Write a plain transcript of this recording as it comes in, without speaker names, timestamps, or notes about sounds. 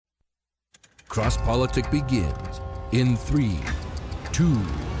Cross Politic begins in 3, 2,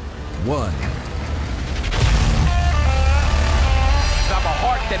 1. I've a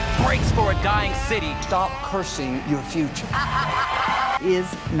heart that breaks for a dying city. Stop cursing your future. Is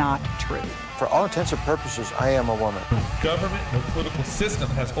not true. For all intents and purposes, I am a woman. No government, no political system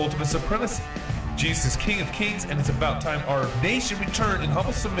has ultimate supremacy. Jesus is King of Kings, and it's about time our nation return in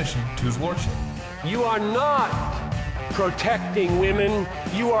humble submission to his lordship. You are not protecting women.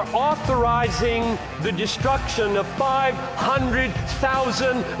 You are authorizing the destruction of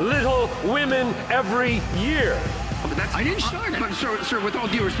 500,000 little women every year. I didn't start it. But, sir, with all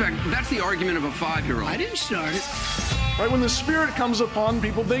due respect, that's the argument of a 5-year-old. I didn't start it. Right, when the Spirit comes upon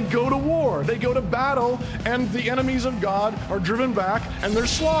people, they go to war, they go to battle, and the enemies of God are driven back and they're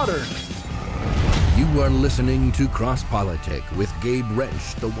slaughtered. You are listening to Cross Politic with Gabe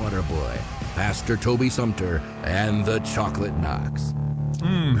Wrench, the Water Boy, Pastor Toby Sumter, and the Chocolate Knox.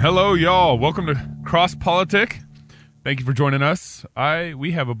 Hello, y'all. Welcome to Cross Politic. Thank you for joining us.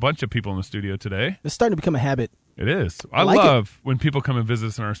 We have a bunch of people in the studio today. It's starting to become a habit. It is. I love when people come and visit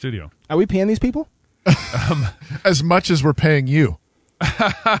us in our studio. Are we paying these people? As much as we're paying you.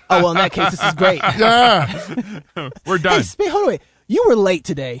 Oh, well, in that case, this is great. Yeah. We're done. Hey, hold on. You were late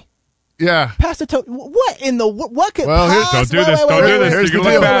today. Yeah. Pastor Toby, what in the, what could don't do this. Don't do this. You're going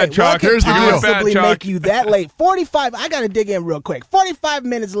to look bad, Chuck. What could possibly Chuck. make you that late? 45, I got to dig in real quick. 45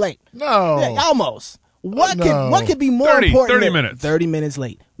 minutes late. No. Yeah, almost. What could be more important 30 than minutes. 30 minutes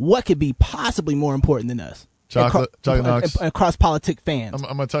late. What could be possibly more important than us? Chocolate Knox. And Cross Politic fans.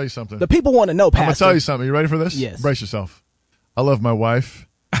 I'm going to tell you something. The people want to know, Pastor. I'm going to tell you something. You ready for this? Yes. Brace yourself. I love my wife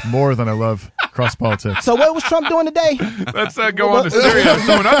more than I love Cross Politics. So what was Trump doing today? Let's go on to Syria.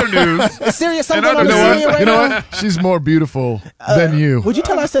 So in other news. Is Syria something in on other Syria news- right You know now? what? She's more beautiful than you. Would you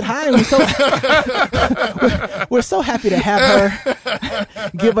tell her I said hi? We're so happy to have her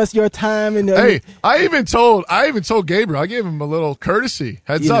give us your time. And Hey, I even told Gabriel, I gave him a little courtesy.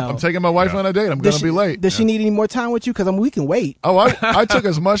 Heads up, I'm taking my wife on a date. I'm going to be late. Does she need any more time with you? Because we can wait. Oh, I took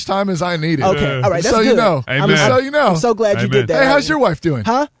as much time as I needed. Okay, all right, that's so good. you know. Amen. So you know. I'm so glad you did that. Hey, how's your wife doing?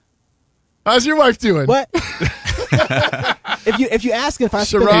 Huh? How's your wife doing? What? if you ask if I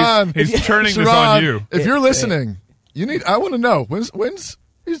spent Sharon, He's turning this on you. If you're listening, I want to know when's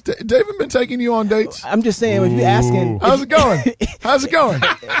David been taking you on dates? I'm just saying, if you're asking, How's it going? How's it going?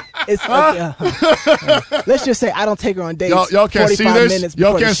 it's let's just say I don't take her on dates. Y'all can't see 45 this. minutes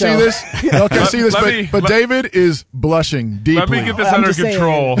Y'all before can't the see show. this. Y'all can't see this. But David is blushing deeply. Let me get this I'm under just saying.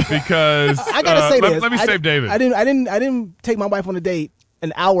 control because I gotta say this. Let me save David. I didn't take my wife on a date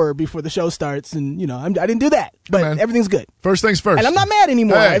an hour before the show starts, and I didn't do that. But everything's good. First things first. And I'm not mad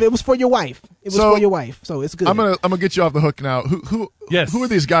anymore. Hey. It was for your wife. So it's good. I'm gonna get you off the hook now. Who are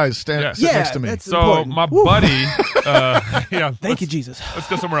these guys sitting next to me? That's So important. my Woo. buddy, Thank you, Jesus. Let's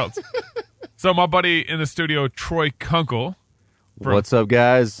go somewhere else. So my buddy in the studio, Troy Kunkel. What's up,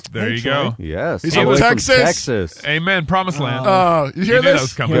 guys? There Hey, you Troy. go. Yes. He's all from the way Texas. Amen. Promised land. You hear You knew that this?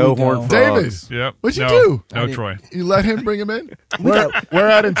 was coming. Go Here we Horn go. Frogs. David. Yep. What'd you No, do? No, Troy. You let him bring him in? Where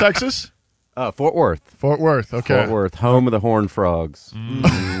at in Texas? Fort Worth. Fort Worth. Okay. Fort Worth, home of the Horn Frogs.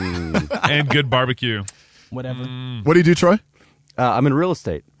 And good barbecue. Whatever. What do you do, Troy? I'm in real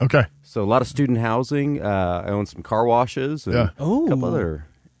estate. Okay. So a lot of student housing. I own some car washes and Yeah. a couple other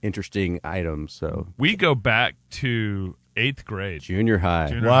interesting items. So We go back to 8th grade. junior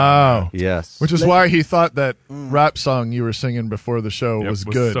high. Wow. Yes. Which is why he thought that rap song you were singing before the show was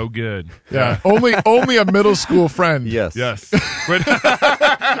good. So good. Yeah. Only a middle school friend Yes. Yes. would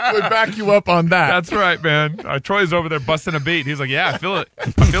back you up on that. That's right, man. Troy's over there busting a beat. He's like, yeah, I feel it.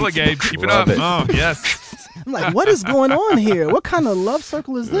 I feel it, Gabe. Keep it up. Love it. Oh, yes. I'm like, what is going on here? What kind of love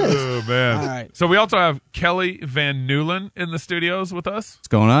circle is this? Oh, man. All right. So we also have Kelly Van Newland in the studios with us. What's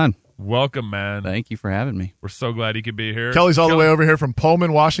going on? Welcome, man. Thank you for having me. We're so glad he could be here. Kelly's all the way over here from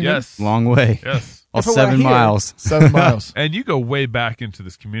Pullman, Washington. Yes. Long way. Yes. All If it were 7 here- miles. 7 miles. And you go way back into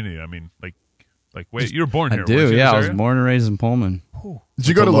this community. I mean, wait, you were born I here. do, weren't you, yeah. in I was Syria? born and raised in Pullman. Did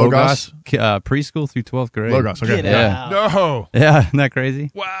you go to Logos? Preschool through 12th grade. Logos, okay. Get Yeah. out. No. Yeah, isn't that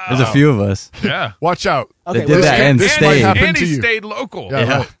crazy? Wow. There's a few of us. Yeah. Watch out. Okay, They did that and this stayed. might happen And to he you. stayed local. Yeah.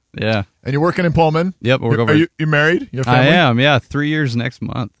 Yeah. Right. Yeah. And you're working in Pullman? Yep. We're Are over. you married? You have I family? am, yeah. 3 years next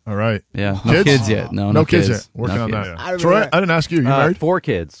month. All right. Yeah. No kids yet. No kids kids yet. Working No on kids. that. I Troy, remember- I didn't ask you. You married? 4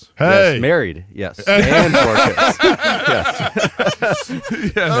 kids. Hey. Yes. Married. Yes. And 4 kids.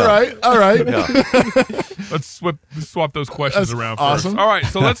 Yes. All right. Yeah. Let's swap those questions That's around awesome. first. All right,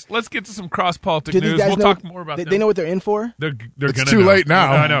 so let's get to some cross politic Do these news. guys We'll know talk more about they, them. they know what they're in for? They're It's gonna too know. late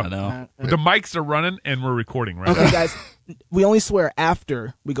now. I know. I know. The mics are running and we're recording right Okay, now. guys, we only swear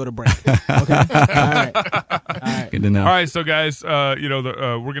after we go to break. Okay. All right. Good to know. All right, so guys, we're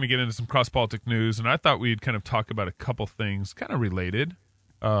going to get into some cross-politic news, and I thought we'd kind of talk about a couple things kind of related.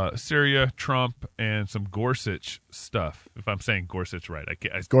 Syria, Trump, and some Gorsuch stuff. If I'm saying Gorsuch right.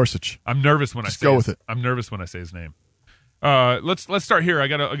 Gorsuch. I'm nervous when Just go with it. I'm nervous when I say his name. Let's start here. I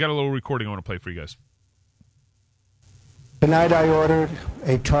got a little recording I want to play for you guys. Tonight I ordered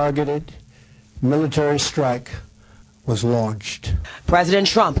a targeted military strike was launched. President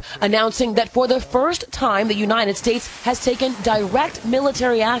Trump announcing that for the first time the United States has taken direct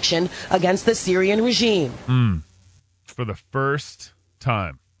military action against the Syrian regime. For the first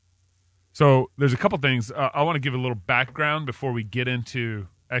time. So there's a couple things. I want to give a little background before we get into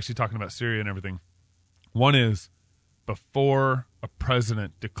actually talking about Syria and everything. One is, before a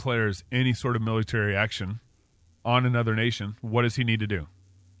president declares any sort of military action on another nation, what does he need to do?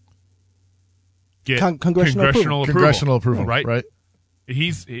 Get congressional approval. Right?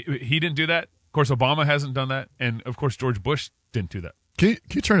 He didn't do that. Of course, Obama hasn't done that. And, of course, George Bush didn't do that. Can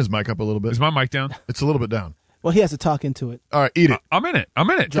you turn his mic up a little bit? Is my mic down? It's a little bit down. Well, he has to talk into it. All right, eat it. I'm in it.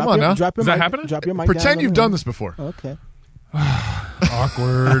 Drop Come on now. Is that happening? Drop your mic Pretend down. you've done this before. Okay.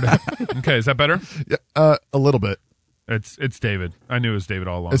 Awkward. Okay, is that better? Yeah, a little bit. It's David. I knew it was David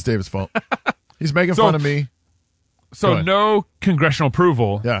all along. It's David's fault. He's making fun of me. So no congressional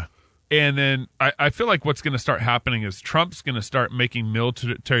approval. Yeah. And then I feel like what's going to start happening is Trump's going to start making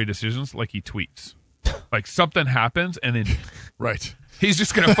military decisions like he tweets. Like something happens and then right. He's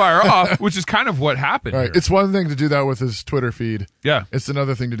just going to fire off, which is kind of what happened. Right. Here. It's one thing to do that with his Twitter feed. Yeah. It's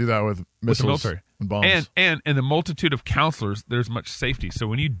another thing to do that with missiles and bombs. And in the multitude of counselors, there's much safety. So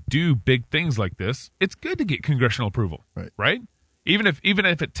when you do big things like this, it's good to get congressional approval. Right? Even if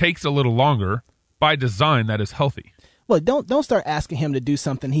it takes a little longer, by design, that is healthy. Well, don't start asking him to do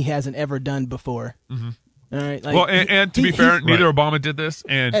something he hasn't ever done before. Mm-hmm. All right. Well, and to be fair, neither Obama did this,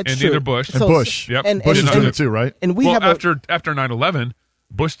 and neither Bush. And Bush. Yep. Bush is doing it too, right? And after 9/11,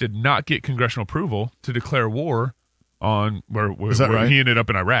 Bush did not get congressional approval to declare war on where right? he ended up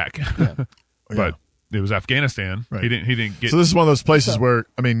in Iraq. Yeah. But it was Afghanistan. Right. He didn't get. So this is one of those places where,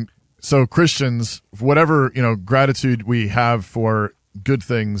 I mean, so Christians, whatever, gratitude we have for good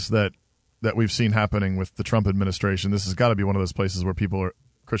things that we've seen happening with the Trump administration, this has got to be one of those places where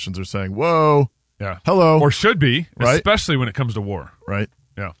Christians are saying, whoa, yeah, hello. Or should be, right? Especially when it comes to war. Right.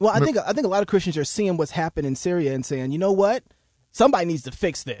 Yeah. Well, I think a lot of Christians are seeing what's happened in Syria and saying, you know what? Somebody needs to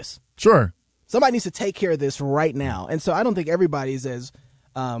fix this. Sure. Somebody needs to take care of this right now. And so I don't think everybody's as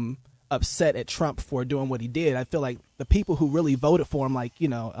upset at Trump for doing what he did. I feel like the people who really voted for him, like,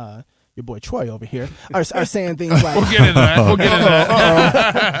 your boy Troy over here, are saying things like... We'll get into that.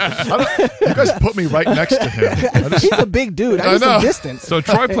 You guys put me right next to him. He's a big dude. I need some distance. So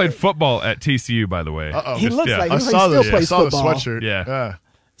Troy played football at TCU, by the way. He looks like I he still plays football. I saw the sweatshirt. Yeah.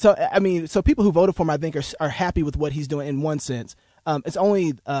 So, I mean, people who voted for him, I think, are happy with what he's doing in one sense. It's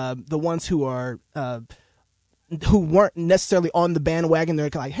only the ones who weren't necessarily on the bandwagon. They're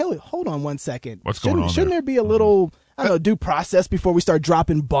like, hey, hold on one second. What's going on Shouldn't there be a little, due process before we start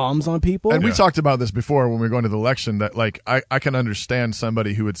dropping bombs on people? And we talked about this before when we were going to the election, that like I can understand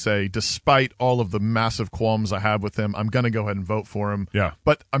somebody who would say, despite all of the massive qualms I have with him, I'm going to go ahead and vote for him. Yeah.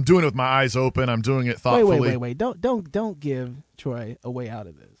 But I'm doing it with my eyes open. I'm doing it thoughtfully. Wait. Don't give Troy a way out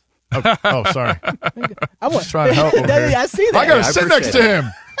of this. Oh, sorry. I'm just trying to help over here. I see that. I got to sit next to him.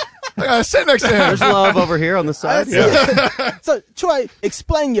 I got to sit next to him. There's love over here on the side. So, Troy,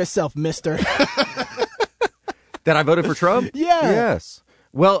 explain yourself, mister. That I voted for Trump? Yeah. Yes.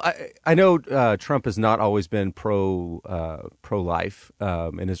 Well, I know Trump has not always been pro-life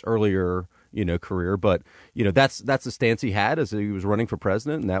in his earlier career, but that's the stance he had as he was running for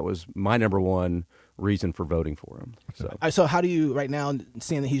president, and that was my number one reason for voting for him. So how do you right now,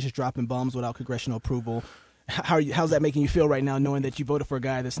 seeing that he's just dropping bombs without congressional approval? How's that making you feel right now, knowing that you voted for a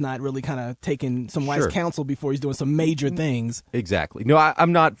guy that's not really kind of taking some wise counsel before he's doing some major things? Exactly. No,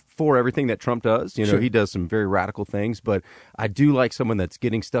 I'm not for everything that Trump does. Sure. He does some very radical things, but I do like someone that's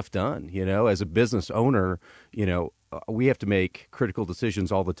getting stuff done. As a business owner, we have to make critical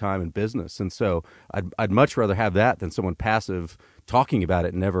decisions all the time in business, and so I'd much rather have that than someone passive talking about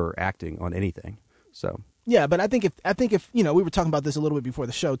it and never acting on anything. So. Yeah, but I think if we were talking about this a little bit before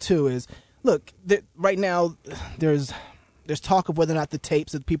the show too, is look, right now there's talk of whether or not the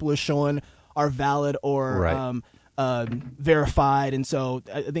tapes that people are showing are valid or verified, and so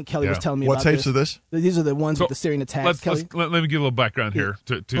I think Kelly was telling me what about tapes this. are this? These are the ones with the Syrian attacks. Let me give a little background here.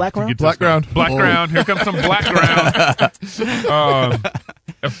 Blackground? Blackground. Here comes some blackground.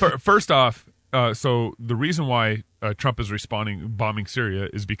 First off, so the reason why Trump is bombing Syria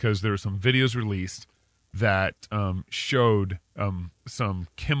is because there were some videos released that showed some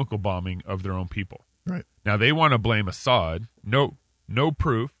chemical bombing of their own people. Right. Now they want to blame Assad. No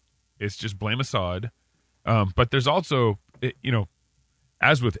proof. It's just blame Assad. But there's also,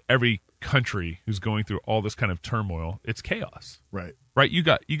 as with every country who's going through all this kind of turmoil, it's chaos. Right. Right. You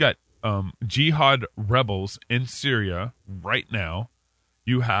got jihad rebels in Syria right now.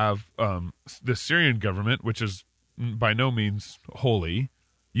 You have the Syrian government, which is by no means holy.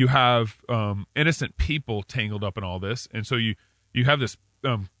 You have innocent people tangled up in all this, and so you have this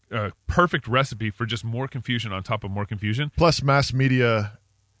perfect recipe for just more confusion on top of more confusion. Plus mass media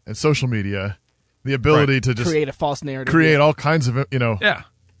and social media, the ability to just create a false narrative, create all kinds of Yeah,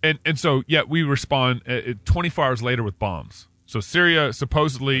 and so we respond 24 hours later with bombs. So Syria,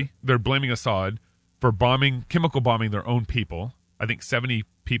 supposedly they're blaming Assad for chemical bombing their own people. I think 70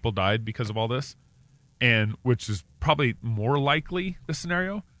 people died because of all this, and which is probably more likely the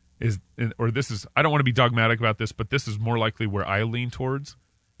scenario is, or this is, I don't want to be dogmatic about this, but this is more likely where I lean towards,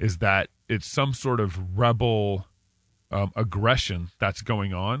 is that it's some sort of rebel aggression that's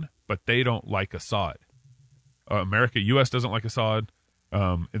going on, but they don't like Assad. U.S. doesn't like Assad,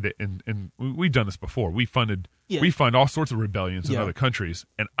 and we've done this before. We fund all sorts of rebellions in other countries,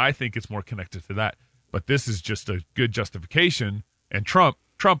 and I think it's more connected to that. But this is just a good justification. And Trump,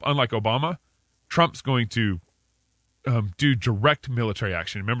 unlike Obama, Trump's going to do direct military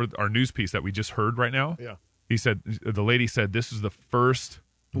action. Remember our news piece that we just heard right now? Yeah. The lady said this is the first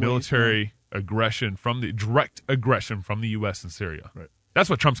military aggression direct aggression from the U.S. in Syria. Right. That's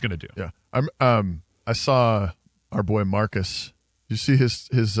what Trump's going to do. Yeah. I saw our boy Marcus. Did you see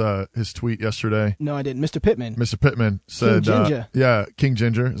his tweet yesterday? No, I didn't. Mr. Pittman said, King Ginger. King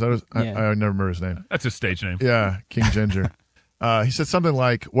Ginger. Is that I never remember his name. That's his stage name. Yeah, King Ginger. He said something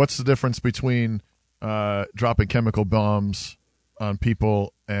like, "What's the difference between dropping chemical bombs on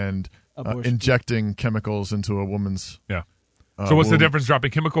people and injecting chemicals into a woman's?" Yeah. So what's the difference dropping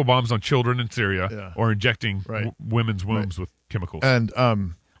chemical bombs on children in Syria or injecting women's wombs with chemicals? And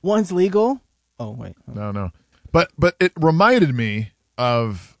one's legal. Oh wait, no. But it reminded me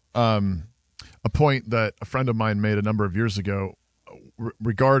of a point that a friend of mine made a number of years ago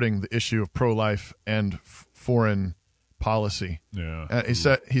regarding the issue of pro-life and foreign policy. Yeah.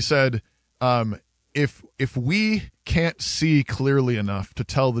 He said, if we can't see clearly enough to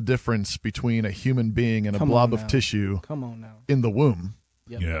tell the difference between a human being and a blob of tissue in the womb,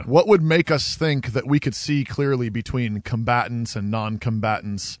 what would make us think that we could see clearly between combatants and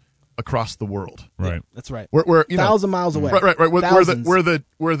non-combatants across the world? Right. Yeah, that's right. We're 1,000 miles away. Right. We're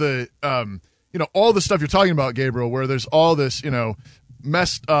the all the stuff you're talking about, Gabriel, where there's all this,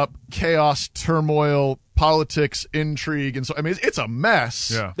 messed up chaos, turmoil, politics, intrigue, and so I mean it's a mess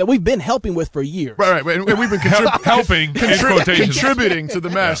that we've been helping with for years. Right. And we've been contributing to the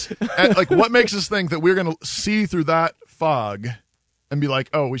mess. And like, what makes us think that we're going to see through that fog and be like,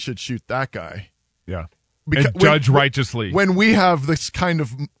 oh, we should shoot that guy? Yeah. And judge righteously. When we have this kind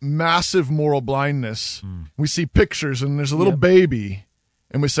of massive moral blindness, we see pictures and there's a little baby,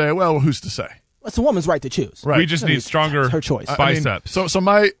 and we say, well, who's to say? It's a woman's right to choose. Right. We just need stronger her choice. biceps. So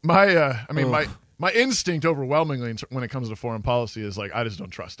my instinct overwhelmingly when it comes to foreign policy is like, I just don't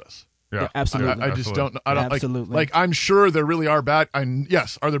trust us. Yeah, absolutely. I just don't. I don't absolutely. Like I'm sure there really are bad.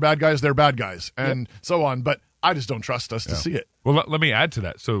 Yes, are there bad guys? They're bad guys, and so on. But I just don't trust us to see it. Well, let me add to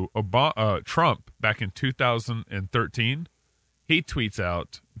that. So Trump, back in 2013, he tweets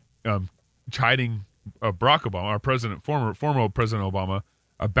out chiding Barack Obama, our president, former President Obama,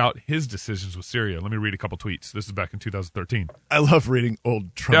 about his decisions with Syria. Let me read a couple tweets. This is back in 2013. I love reading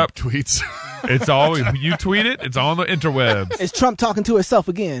old Trump tweets. It's always, you tweet it, it's on the interwebs. It's Trump talking to himself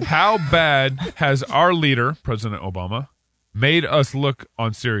again. How bad has our leader, President Obama, made us look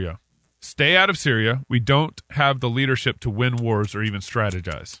on Syria? Stay out of Syria. We don't have the leadership to win wars or even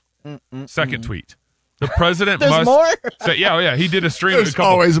strategize. Second tweet. The president There's more? He did a stream. There's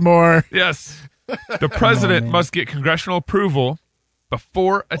always more. Yes. The president must get congressional approval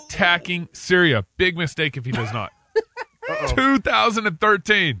before attacking Syria. Big mistake if he does not.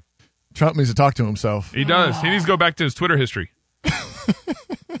 2013. Trump needs to talk to himself. He does. He needs to go back to his Twitter history.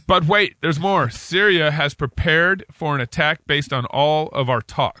 But wait, there's more. Syria has prepared for an attack based on all of our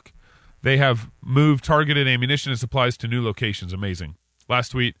talk. They have moved targeted ammunition and supplies to new locations. Amazing. Last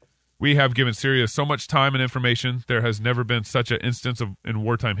tweet. We have given Syria so much time and information. There has never been such an instance in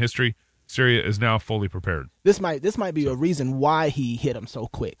wartime history. Syria is now fully prepared. This might be a reason why he hit him so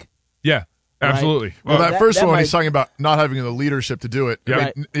quick. Yeah, absolutely. Right? Well, that first one, he's talking about not having the leadership to do it.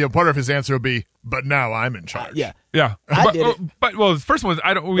 Yeah. Right. Part of his answer would be, but now I'm in charge. Yeah. I did it. But the first one is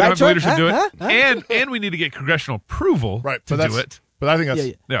we don't have the leadership to do it. And we need to get congressional approval to do it. But I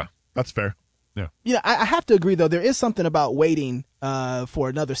think that's fair. Yeah. You know, I have to agree, though. There is something about waiting for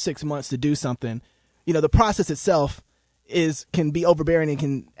another 6 months to do something. You know, the process itself can be overbearing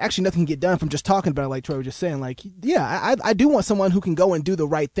and nothing can get done from just talking about it, like Troy was just saying. Like, yeah, I do want someone who can go and do the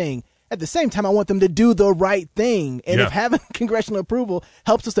right thing. At the same time, I want them to do the right thing. And if having congressional approval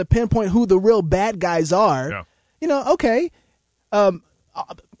helps us to pinpoint who the real bad guys are, you know, okay.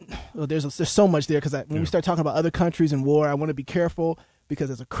 There's so much there because when we start talking about other countries and war, I want to be careful because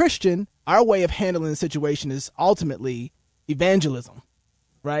as a Christian, our way of handling the situation is ultimately evangelism,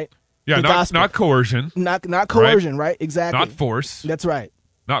 right? Yeah, not coercion. Not coercion, right? Exactly. Not force. That's right.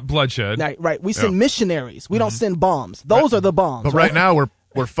 Not bloodshed. Right. We send missionaries. We don't send bombs. Those are the bombs. But right now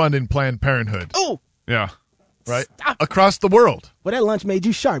we're funding Planned Parenthood. Oh. Yeah. Right? Across the world. Well, that lunch made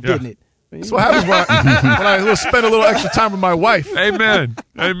you sharp, didn't it? That's what happens when I spend a little extra time with my wife. Amen.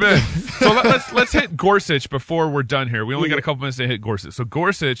 So let's hit Gorsuch before we're done here. We only got a couple minutes to hit Gorsuch. So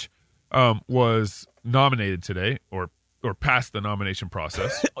Gorsuch was nominated today, or passed the nomination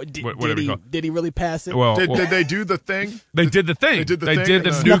process. Did he really pass it? Well, did they do the thing? They did the thing. They did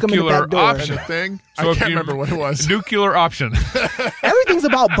the nuclear option. Thing? So I can't remember what it was. Nuclear option. Everything's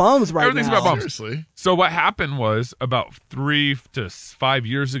about bums right Everything's now. about bums. Seriously. So what happened was about 3 to 5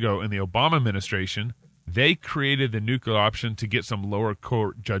 years ago in the Obama administration, they created the nuclear option to get some lower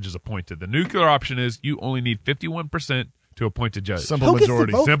court judges appointed. The nuclear option is you only need 51% to appoint a judge. Simple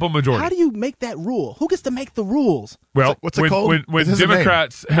majority. Simple majority. How do you make that rule? Who gets to make the rules? Well, what's it called? When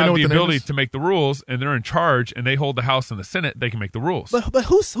Democrats have the ability to make the rules and they're in charge and they hold the House and the Senate, they can make the rules. But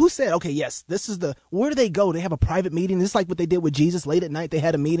who said, okay, yes, this is where do they go? They have a private meeting. This is like what they did with Jesus late at night. They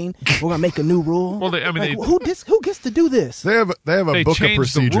had a meeting. We're going to make a new rule. Well, who gets to do this? They have a book of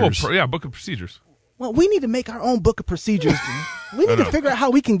procedures. Book of procedures. Well, we need to make our own book of procedures. We need to figure out how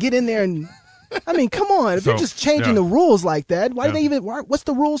we can get in there and. I mean, come on! If you're just changing the rules like that, why do they even? What's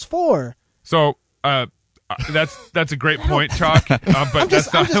the rules for? So that's a great point, Chalk. But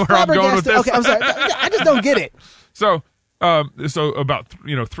that's not where I'm going with this. Okay, I'm sorry. I just don't get it. So about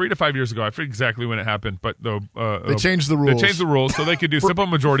 3 to 5 years ago, I forget exactly when it happened, but they changed the rules. They changed the rules so they could do simple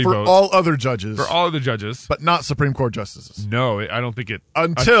majority for votes all other judges. For all other judges, but not Supreme Court justices. No, I don't think it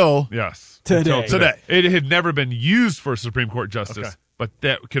until today. It had never been used for a Supreme Court justice. Okay. But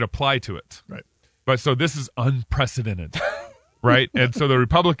that could apply to it. Right. But so this is unprecedented, right? And so the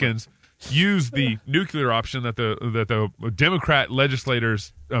Republicans used the nuclear option that the Democrat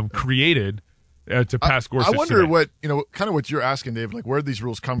legislators created to pass Gorsuch. I wonder today. what you're asking, Dave, like where these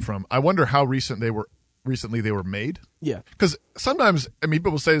rules come from. I wonder how recently they were made. Yeah. Because sometimes,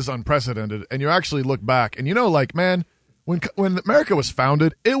 people say this is unprecedented, and you actually look back, and man, when America was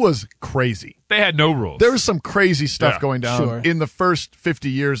founded, it was crazy. They had no rules. There was some crazy stuff going down in the first 50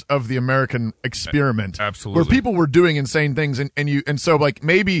 years of the American experiment. Absolutely. Where people were doing insane things, and so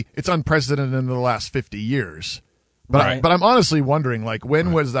maybe it's unprecedented in the last 50 years. But I'm honestly wondering,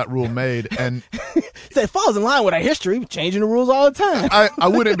 when was that rule made? And it falls in line with our history, changing the rules all the time. I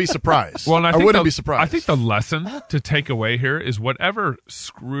wouldn't be surprised. Well, I wouldn't be surprised. I think the lesson to take away here is whatever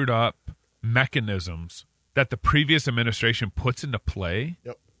screwed up mechanisms that the previous administration puts into play,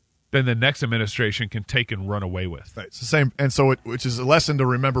 then the next administration can take and run away with. Right. It's the same, and so which is a lesson to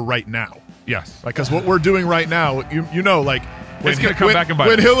remember right now. Yes. Because what we're doing right now, it's going to come back and bite.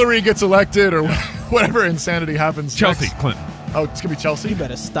 When Hillary gets elected or whatever insanity happens Chelsea next. Clinton. Oh, it's going to be Chelsea? You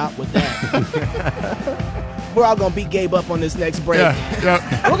better stop with that. We're all going to beat Gabe up on this next break.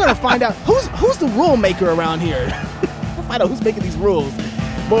 Yeah. We're going to find out who's the rule maker around here. We'll find out who's making these rules.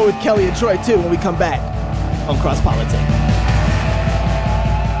 More with Kelly and Troy, too, when we come back on Cross Politics.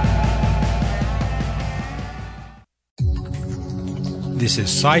 This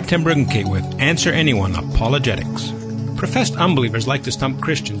is Cy Timbrunke with Answer Anyone Apologetics. Professed unbelievers like to stump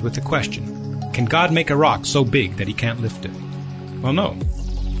Christians with the question, can God make a rock so big that he can't lift it? Well, no,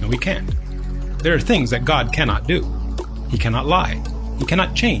 he can't. There are things that God cannot do. He cannot lie, he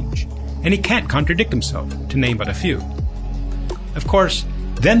cannot change, and he can't contradict himself, to name but a few. Of course,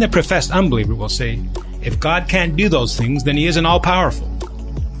 then the professed unbeliever will say, if God can't do those things, then he isn't all-powerful.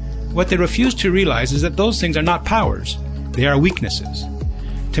 What they refuse to realize is that those things are not powers. They are weaknesses.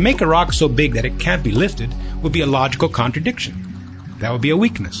 To make a rock so big that it can't be lifted would be a logical contradiction. That would be a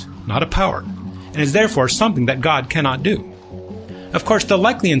weakness, not a power, and is therefore something that God cannot do. Of course, they'll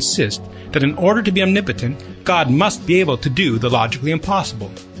likely insist that in order to be omnipotent, God must be able to do the logically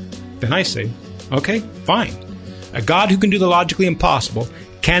impossible. Then I say, okay, fine. A God who can do the logically impossible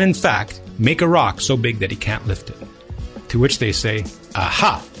can in fact make a rock so big that he can't lift it. To which they say,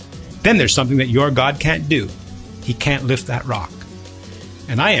 aha! Then there's something that your God can't do. He can't lift that rock.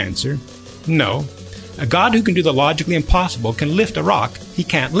 And I answer, no. A God who can do the logically impossible can lift a rock he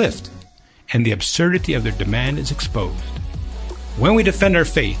can't lift. and the absurdity of their demand is exposed. When we defend our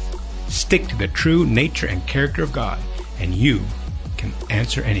faith, stick to the true nature and character of God, and you can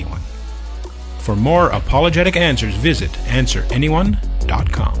answer anyone. For more apologetic answers, visit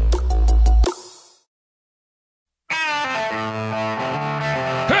answeranyone.com.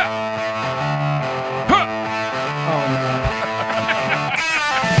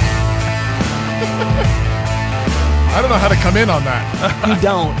 I don't know how to come in on that. You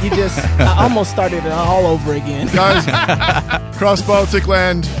don't. You just I almost started it all over again. Guys, Cross Politic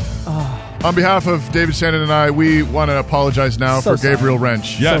Land, on behalf of David Shannon and I, we want to apologize now for Gabriel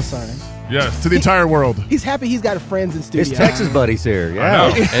Wrench. Yes. So sorry. Yes, to the entire world. He's happy he's got friends in studio. His Texas buddies here.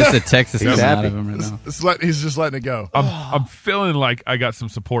 Yeah. It's the Texas He's coming out happy. of him right now. He's just letting it go. I'm feeling like I got some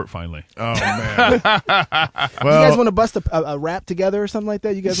support finally. Oh, man. You guys want to bust a rap together or something like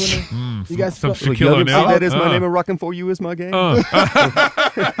that? You guys want to? You guys some Look, Shaquille see O'Neal. that is my name, and rockin' for you is my game. Uh-oh.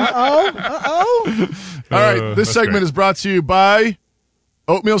 All right, this segment is brought to you by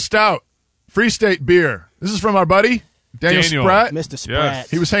Oatmeal Stout, Free State Beer. This is from our buddy Daniel Spratt. Mr. Spratt.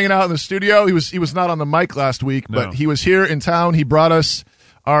 Yes. He was hanging out in the studio. He was not on the mic last week, but he was here in town. He brought us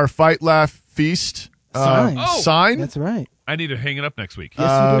our Fight Laugh Feast sign. That's right. I need to hang it up next week.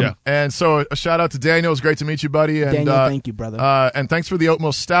 Yes, you do. Yeah. And so a shout out to Daniel. It was great to meet you, buddy. And, Daniel, thank you, brother. And thanks for the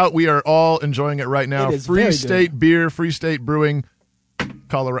Oatmeal Stout. We are all enjoying it right now. It is Free very State good. Beer, Free State Brewing,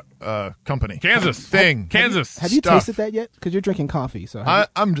 Colorado company. Kansas. Thing. Kansas. Have you Stuff. tasted that yet? Because you're drinking coffee. So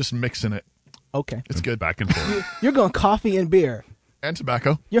I'm just mixing it. okay. It's good. Back and forth. You're going coffee and beer. And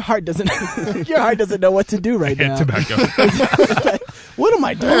tobacco. Your heart doesn't. Your heart doesn't know what to do right now. And tobacco. What am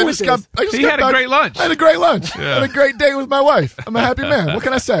I doing I with just this? He had a great lunch. I had a great lunch. Yeah. I had a great day with my wife. I'm a happy man. What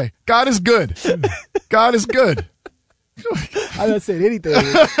can I say? God is good. God is good. I'm not saying anything.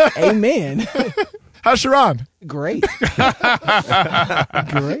 Amen. How's Sharon? Great.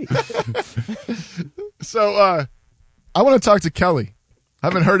 Great. So I want to talk to Kelly. I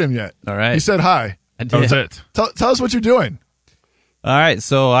haven't heard him yet. All right. He said hi. I did. That was it. Tell us what you're doing. All right,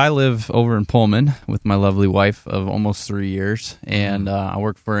 so I live over in Pullman with my lovely wife of almost 3 years, and I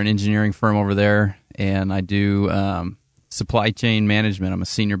work for an engineering firm over there, and I do supply chain management. I'm a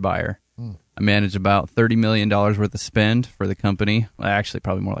senior buyer. I manage about $30 million worth of spend for the company. Well, actually,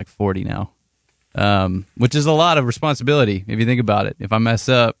 probably more like 40 now, which is a lot of responsibility if you think about it. If I mess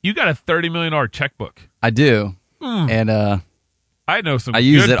up, You got a $30 million checkbook. I do, and I know some I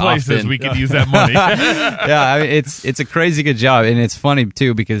use good it places often. we could use that money. yeah, I mean, it's a crazy good job, and it's funny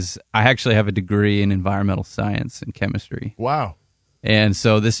too because I actually have a degree in environmental science and chemistry. Wow. And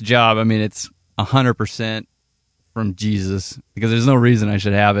so this job, I mean, it's 100% from Jesus because there's no reason I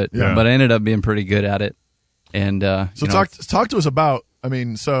should have it. Yeah. But I ended up being pretty good at it. And So you know, talk to us about, I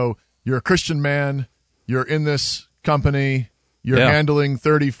mean, so you're a Christian man, you're in this company, you're handling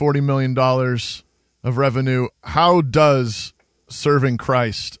 $30-40 million of revenue. How does serving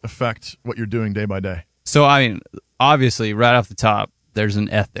Christ affect what you're doing day by day? So, I mean, obviously, right off the top, there's an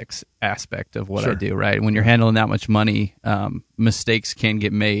ethics aspect of what I do, right? When you're handling that much money, mistakes can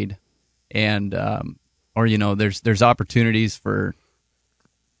get made, and or you know, there's opportunities for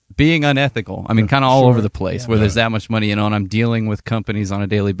being unethical. I mean, kind of all over the place where there's that much money, you know. And I'm dealing with companies on a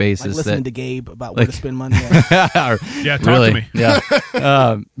daily basis. Like listening that, to Gabe about where to spend money. At. Yeah, talk really, to me.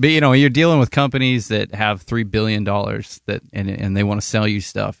 Yeah, but you know, you're dealing with companies that have $3 billion that and they want to sell you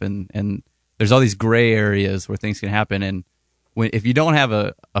stuff, and there's all these gray areas where things can happen. And if you don't have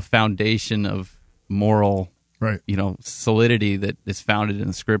a foundation of moral, you know, solidity that is founded in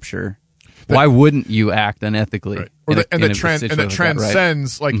the Scripture, why wouldn't you act unethically? Right. Or that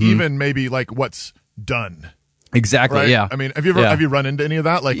transcends like even maybe like what's done. Exactly. Right? Yeah. I mean, have you run into any of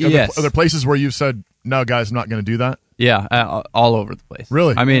that? Like, are there places where you've said, "No, guys, I'm not going to do that"? Yeah, all over the place.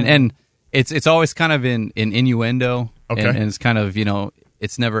 Really? I mean, and it's always kind of in innuendo. Okay. And it's kind of, you know,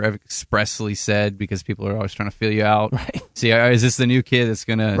 it's never expressly said because people are always trying to feel you out. Right. See, is this the new kid that's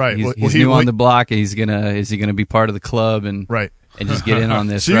gonna? Right. He's new on the block. And is he gonna be part of the club and and just get in on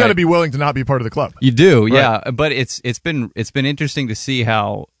this? So you got to be willing to not be part of the club. You do, yeah. But it's been interesting to see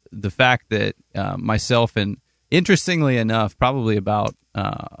how the fact that myself and interestingly enough, probably about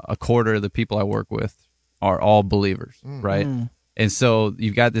a quarter of the people I work with are all believers, right? And so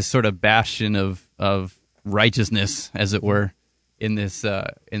you've got this sort of bastion of righteousness, as it were, in this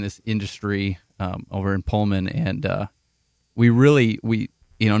industry over in Pullman, and we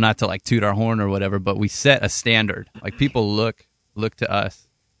you know, not to like toot our horn or whatever, but we set a standard. Like people look to us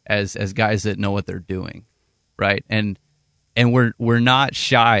as guys that know what they're doing, right? And we're not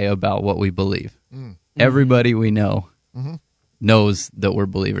shy about what we believe. Everybody we know knows that we're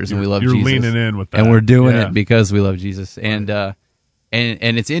believers and we love Jesus. You're leaning in with that. And we're doing it because we love Jesus. And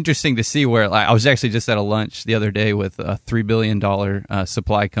And it's interesting to see where I was actually just at a lunch the other day with a $3 billion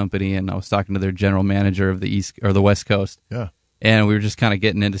supply company, and I was talking to their general manager of the East or the West Coast. Yeah. And we were just kind of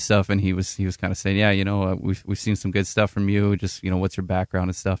getting into stuff, and he was kind of saying, yeah, we've seen some good stuff from you. Just what's your background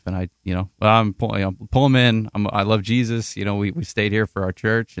and stuff. And I, I'm pull him in. I love Jesus. We stayed here for our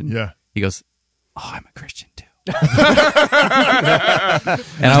church, and he goes, oh, I'm a Christian too. And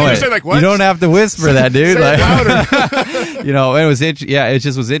I went, say, what? You don't have to whisper that, dude. It was it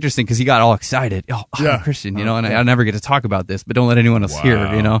just was interesting because he got all excited. Oh, I'm a Christian, and I never get to talk about this, but don't let anyone else hear.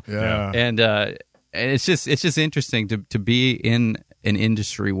 Yeah. And it's just interesting to be in an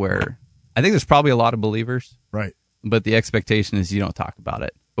industry where I think there's probably a lot of believers, right? But the expectation is you don't talk about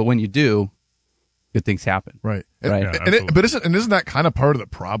it. But when you do, good things happen, right? Right. But isn't that kind of part of the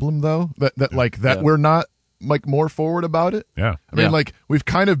problem though? That we're not more forward about it. Yeah. I mean, we've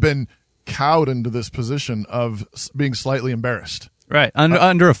kind of been cowed into this position of being slightly embarrassed. Right.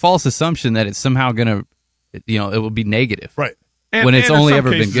 Under a false assumption that it's somehow going to, it will be negative. Right. When it's only ever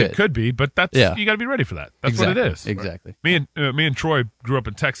been good. It could be, but that's you got to be ready for that. That's exactly. what it is. Exactly. Me and Troy grew up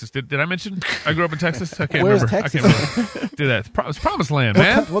in Texas. Did I mention I grew up in Texas? I can't Where's remember. Texas? I can't remember. Did that? It's promised land,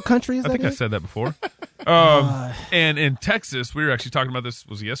 man. What country is that? I think in? I said that before. And in Texas, we were actually talking about this.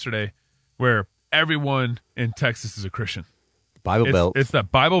 Was yesterday, where everyone in Texas is a Christian. Bible Belt. It's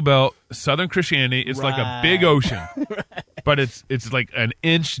that Bible Belt, Southern Christianity. It's like a big ocean, but it's like an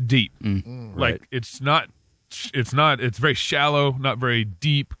inch deep. Like it's very shallow, not very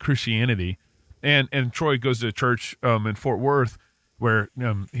deep Christianity. And Troy goes to a church in Fort Worth where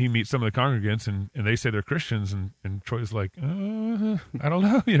he meets some of the congregants and they say they're Christians and Troy's like, I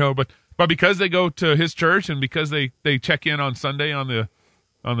don't know, but because they go to his church and because they check in on Sunday on the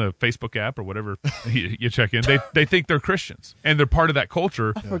Facebook app or whatever you check in, they think they're Christians and they're part of that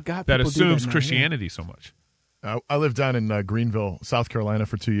culture that assumes Christianity so much. I lived down in Greenville, South Carolina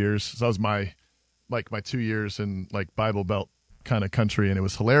for 2 years. So that was my 2 years in Bible Belt kind of country, and it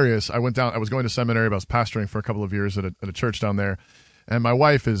was hilarious. I went down. I was going to seminary, but I was pastoring for a couple of years at a church down there. And my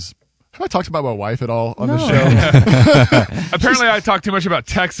wife is. Have I talked about my wife at all on the show? Apparently, I talk too much about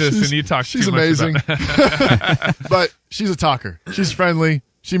Texas, and you talk too much amazing. About But she's a talker. She's friendly.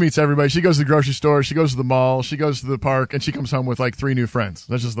 She meets everybody. She goes to the grocery store. She goes to the mall. She goes to the park, and she comes home with 3 new friends.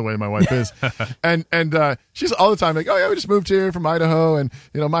 That's just the way my wife is. and she's all the time like, oh yeah, we just moved here from Idaho, and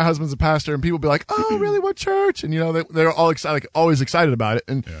my husband's a pastor. And people be like, oh really, what church? And they're all excited, always excited about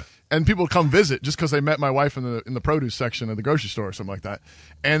it. And people come visit just because they met my wife in the produce section of the grocery store or something like that.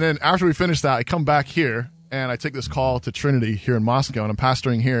 And then after we finish that, I come back here and I take this call to Trinity here in Moscow, and I'm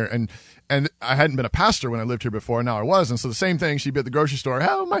pastoring here. And I hadn't been a pastor when I lived here before, and now I was. And so the same thing, she'd be at the grocery store.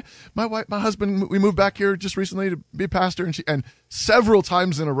 Oh, my wife, my husband, we moved back here just recently to be a pastor. And several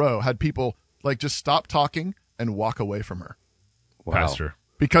times in a row had people just stop talking and walk away from her. Wow. Pastor.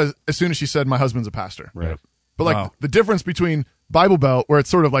 Because as soon as she said, my husband's a pastor. Right. But the difference between Bible Belt, where it's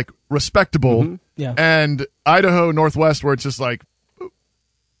sort of respectable, and Idaho Northwest, where it's just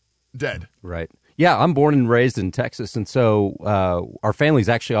dead. Right. Yeah, I'm born and raised in Texas, and so our family's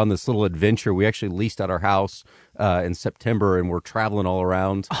actually on this little adventure. We actually leased out our house in September, and we're traveling all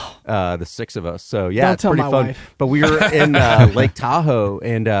around, the 6 of us. So, yeah, it's pretty fun. Wife. But we were in Lake Tahoe,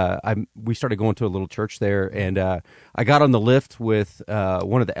 and we started going to a little church there, and I got on the lift with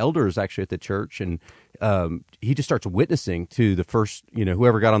one of the elders actually at the church, and he just starts witnessing to the first,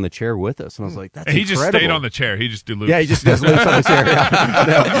 whoever got on the chair with us. And I was like, that's incredible. He just stayed on the chair. He just did loops. Yeah, he just does loops on the chair.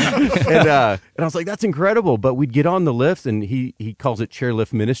 Yeah. And I was like, that's incredible. But we'd get on the lift, and he calls it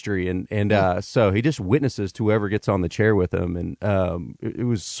chairlift ministry. And so he just witnesses to whoever gets on the chair with him. And it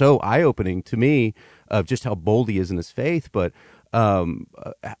was so eye-opening to me of just how bold he is in his faith. But how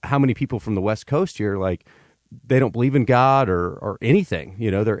many people from the West Coast here, they don't believe in God or anything,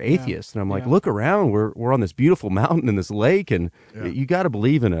 they're atheists. And I'm like, look around, we're on this beautiful mountain in this lake, and you got to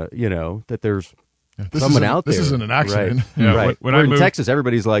believe in that there's someone out there. This isn't an accident. Right. Yeah, right. When We're I moved, in Texas,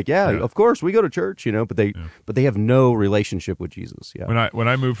 everybody's like, of course we go to church, but they have no relationship with Jesus. Yeah. When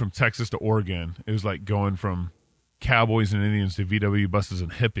I moved from Texas to Oregon, it was like going from cowboys and Indians to VW buses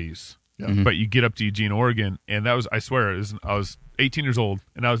and hippies. Yeah. But you get up to Eugene, Oregon, and that was, I swear, I was 18 years old,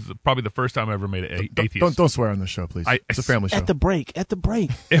 and that was probably the first time I ever made an atheist. Don't swear on this show, please. It's a family show. At the break.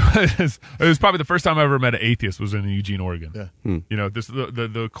 It was probably the first time I ever met an atheist was in Eugene, Oregon. Yeah.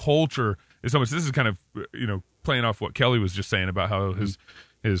 The culture is so much. This is kind of playing off what Kelly was just saying about how his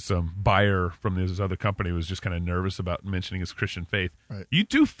buyer from his other company was just kind of nervous about mentioning his Christian faith. Right. You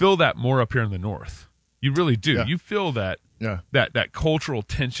do feel that more up here in the north. You really do. Yeah. You feel that. Yeah. That cultural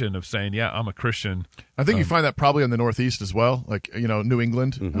tension of saying, "Yeah, I'm a Christian." I think you find that probably in the Northeast as well, like New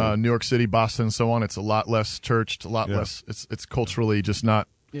England, New York City, Boston, and so on. It's a lot less churched, a lot less. It's culturally just not.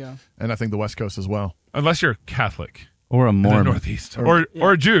 Yeah. And I think the West Coast as well. Unless you're Catholic or a Mormon, in the Northeast,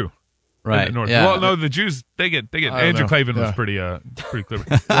 or a Jew, right? In the North. Yeah. Well, no, the Jews they get. Andrew Clavin was pretty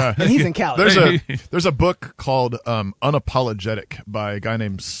clever. And he's in Cali. There's a book called Unapologetic by a guy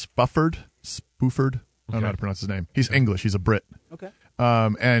named Spofford. I don't know how to pronounce his name. He's English. He's a Brit. Okay.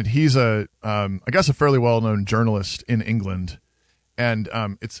 And he's I guess a fairly well-known journalist in England. And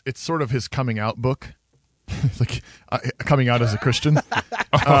it's sort of his coming out book, like coming out as a Christian.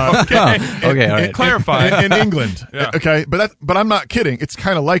 Okay, all right. Clarify. In England. Yeah. Okay, but I'm not kidding. It's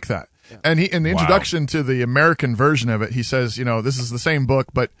kind of like that. And he, in the introduction to the American version of it, he says, this is the same book,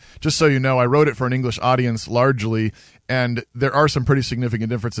 but just so you know, I wrote it for an English audience largely, and there are some pretty significant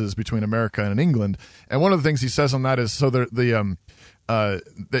differences between America and England. And one of the things he says on that is, so the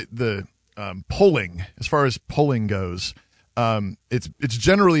polling, as far as polling goes, it's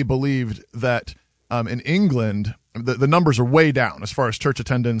generally believed that in England, the numbers are way down as far as church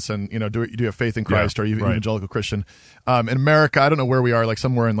attendance and, do you have faith in Christ? Are you evangelical Christian? In America, I don't know where we are, like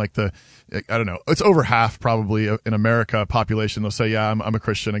somewhere in like I don't know, it's over half probably in America population. They'll say, yeah, I'm a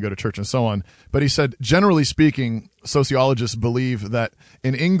Christian, I go to church and so on. But he said, generally speaking, sociologists believe that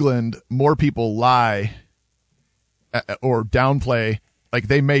in England, more people lie or downplay, like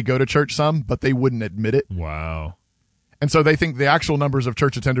they may go to church some, but they wouldn't admit it. Wow. And so they think the actual numbers of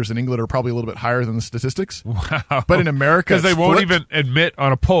church attenders in England are probably a little bit higher than the statistics. Wow. But in America, because they won't even admit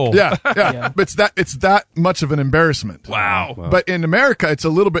on a poll. Yeah. But it's that much of an embarrassment. Wow. But in America, it's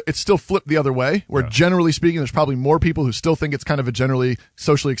still flipped the other way, where generally speaking, there's probably more people who still think it's kind of a generally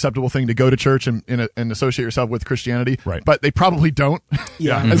socially acceptable thing to go to church and associate yourself with Christianity. Right. But they probably don't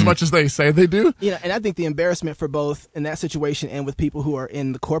as much as they say they do. And I think the embarrassment for both in that situation and with people who are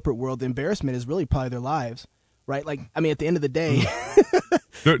in the corporate world, the embarrassment is really probably their lives. Right? Like, I mean, at the end of the day,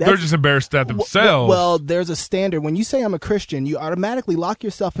 they're just embarrassed at themselves. Well, there's a standard. When you say I'm a Christian, you automatically lock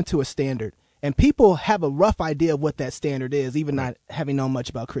yourself into a standard. And people have a rough idea of what that standard is, even not having known much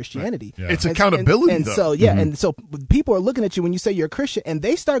about Christianity. Right. Yeah. It's accountability, and though. So, and so people are looking at you when you say you're a Christian, and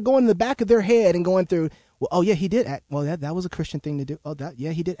they start going in the back of their head and going through, well, oh, yeah, he did act. Well, that was a Christian thing to do. Oh,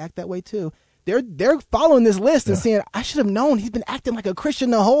 he did act that way, too. They're following this list and saying, I should have known he's been acting like a Christian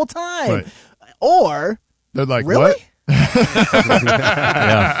the whole time. Right. Or... They're like, really? What?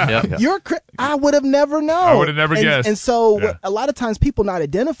 I would have never known. I would have never guessed. And so a lot of times people not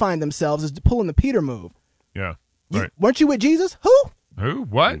identifying themselves is pulling the Peter move. Yeah. Right. Weren't you with Jesus? Who?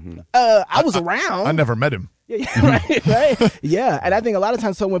 What? I was around. I never met him. Right. Yeah. And I think a lot of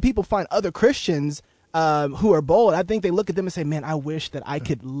times, so when people find other Christians who are bold, I think they look at them and say, man, I wish that I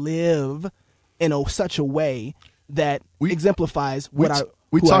could live in such a way that exemplifies what I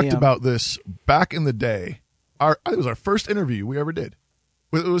We talked about this back in the day. It was our first interview we ever did.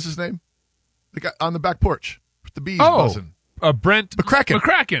 What was his name? The guy on the back porch with the bees buzzing. Brent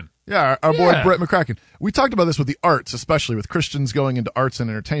McCracken. Yeah, our boy Brent McCracken. We talked about this with the arts, especially with Christians going into arts and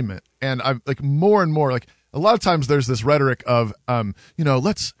entertainment. And I've like more and more, like a lot of times there's this rhetoric of,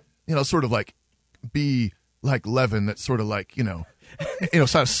 let's, sort of like be like leaven that's sort of like,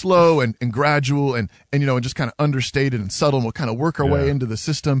 sort of slow and gradual and just kind of understated and subtle, and we'll kind of work our way into the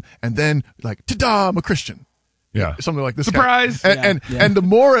system, and then like, ta-da, I'm a Christian. Yeah. Something like this. Surprise. And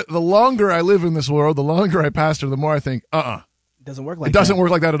the longer I live in this world, the longer I pastor, the more I think, it doesn't work like that. It doesn't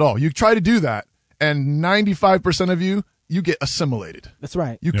work like that at all. You try to do that, and 95% of you get assimilated. That's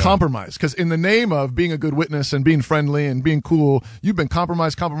right. You compromise, because in the name of being a good witness and being friendly and being cool, you've been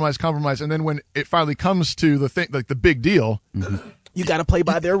compromised, and then when it finally comes to the thing, like the big deal, you got to play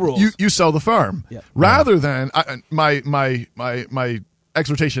by their rules. You sell the farm. Yep. Rather than my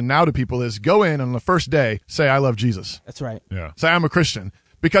exhortation now to people is go in on the first day, say I love Jesus. That's right. Yeah. Say I'm a Christian,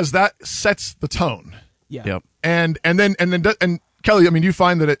 because that sets the tone. Yeah. Yep. And Kelly, I mean, you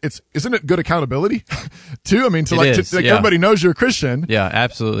find that isn't it good accountability too? I mean, everybody knows you're a Christian. Yeah,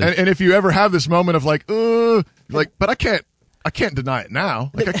 absolutely. And if you ever have this moment of like, but I can't deny it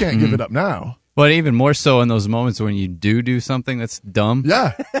now. Like I can't give it up now. But even more so in those moments when you do something that's dumb.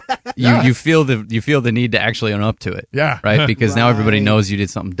 Yeah. You feel the need to actually own up to it. Yeah. Right? Because now everybody knows you did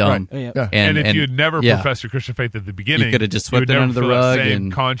something dumb. Right. Yeah. And if you'd never professed your Christian faith at the beginning, you could have just swept it under the rug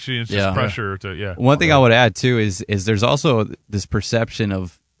and conscientious pressure to One thing I would add too is there's also this perception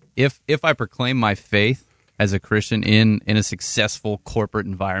of if I proclaim my faith as a Christian in a successful corporate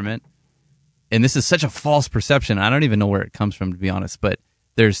environment, and this is such a false perception, I don't even know where it comes from, to be honest, but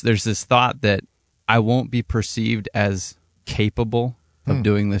there's this thought that I won't be perceived as capable of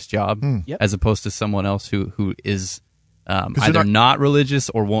doing this job, Yep. as opposed to someone else who is you're either not religious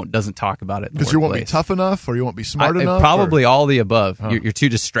or doesn't talk about it. Because you won't be tough enough, or you won't be smart enough. Probably all the above. You're too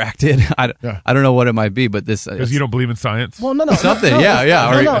distracted. I don't know what it might be, but this because you don't believe in science. Well, no, something. No,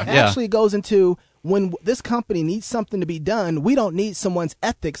 yeah. It actually goes into when this company needs something to be done. We don't need someone's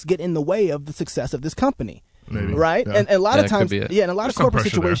ethics get in the way of the success of this company. Maybe. Right? Yeah. And a lot of times, in a lot of corporate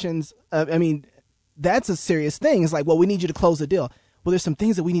situations, I mean, that's a serious thing. It's like, well, we need you to close the deal. Well, there's some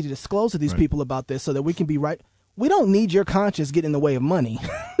things that we need to disclose to these people about this so that we can be right. We don't need your conscience get in the way of money,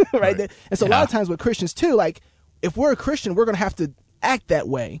 right? And so a lot of times with Christians too, like if we're a Christian, we're going to have to act that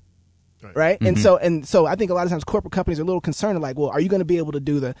way, right? Mm-hmm. And so I think a lot of times corporate companies are a little concerned, like, well, are you going to be able to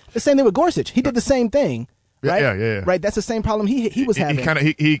do the same thing with Gorsuch? He did the same thing, right? Yeah. Right. That's the same problem he was having.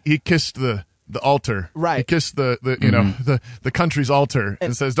 He kissed the altar, right? He kissed the the country's altar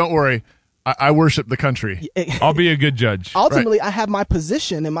and says, "Don't worry, I worship the country. I'll be a good judge." Ultimately, I have my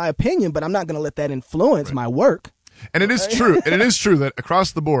position and my opinion, but I'm not going to let that influence my work. And it is true. And it is true that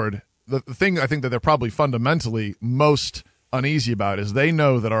across the board, the thing I think that they're probably fundamentally most uneasy about is they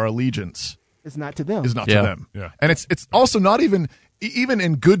know that our allegiance is not to them. Is not to them. Yeah. And it's also not even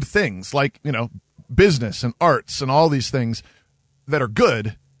in good things like, business and arts and all these things that are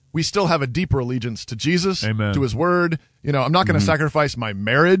good. We still have a deeper allegiance to Jesus, Amen. To his word. I'm not going to sacrifice my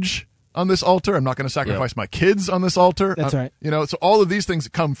marriage on this altar. I'm not going to sacrifice my kids on this altar. That's right. So all of these things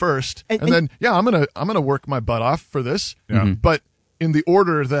come first, and then I'm gonna work my butt off for this. Yeah. But in the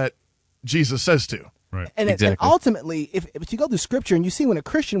order that Jesus says to. Right. And ultimately, if you go through Scripture and you see when a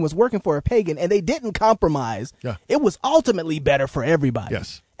Christian was working for a pagan and they didn't compromise, it was ultimately better for everybody.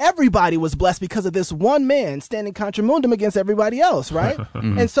 Yes. Everybody was blessed because of this one man standing contra mundum against everybody else, right?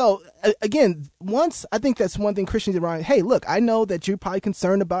 And so, again, I think that's one thing Christians are around. Hey, look, I know that you're probably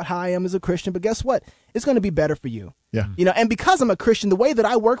concerned about how I am as a Christian, but guess what? It's going to be better for you. Yeah. And because I'm a Christian, the way that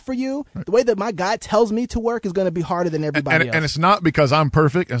I work for you, the way that my God tells me to work is going to be harder than everybody else. And it's not because I'm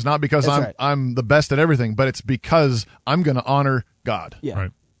perfect. It's not because I'm the best at everything, but it's because I'm going to honor God. Yeah.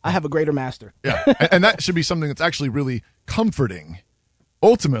 Right. I have a greater master. Yeah. And that should be something that's actually really comforting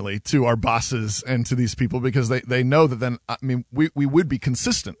ultimately to our bosses and to these people, because they know that then, we would be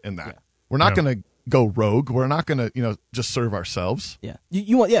consistent in that. Yeah. We're not going to go rogue. We're not going to, just serve ourselves. Yeah.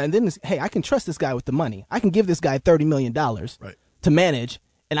 You want, and then, hey, I can trust this guy with the money. I can give this guy $30 million to manage,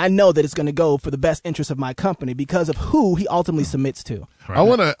 and I know that it's going to go for the best interest of my company because of who he ultimately submits to. Right.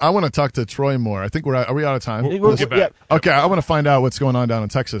 I want to talk to Troy more. I think are we out of time? We'll get back. Yeah. Okay, I want to find out what's going on down in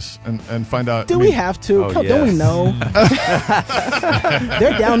Texas and find out. Do we have to? Oh, Don't we know?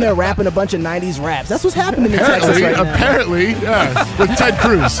 They're down there rapping a bunch of 90s raps. That's what's happening in Texas right now. Apparently, yeah, with Ted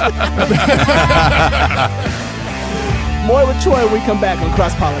Cruz. More with Troy when we come back on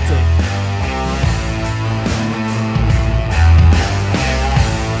Cross Politics.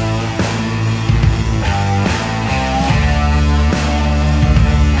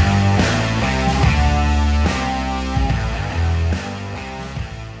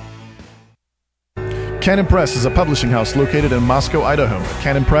 Canon Press is a publishing house located in Moscow, Idaho. At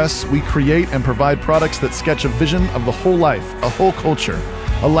Canon Press, we create and provide products that sketch a vision of the whole life, a whole culture,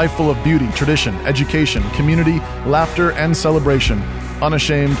 a life full of beauty, tradition, education, community, laughter, and celebration,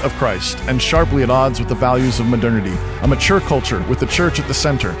 unashamed of Christ, and sharply at odds with the values of modernity. A mature culture with the church at the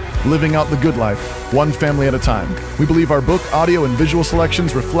center, living out the good life, one family at a time. We believe our book, audio, and visual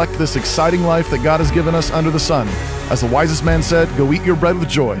selections reflect this exciting life that God has given us under the sun. As the wisest man said, go eat your bread with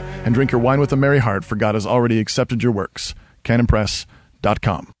joy and drink your wine with a merry heart, for God has already accepted your works.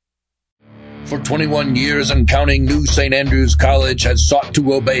 CanonPress.com. For 21 years and counting, New St. Andrews College has sought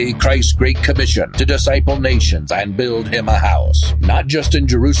to obey Christ's Great Commission to disciple nations and build him a house, not just in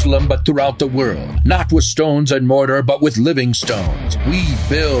Jerusalem, but throughout the world. Not with stones and mortar, but with living stones. We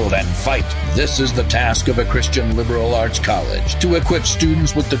build and fight. This is the task of a Christian liberal arts college, to equip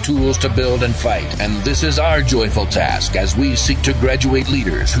students with the tools to build and fight. And this is our joyful task as we seek to graduate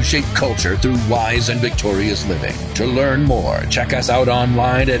leaders who shape culture through wise and victorious living. To learn more, check us out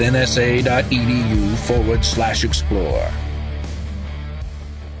online at nsa.edu/explore.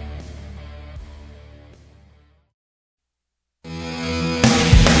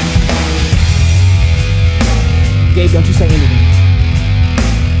 Gabe, don't you say anything.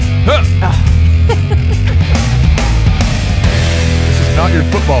 This is not your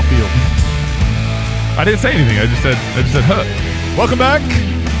football field. I didn't say anything. I just said, huh. Welcome back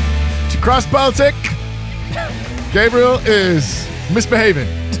to Cross Politic. Gabriel is misbehaving.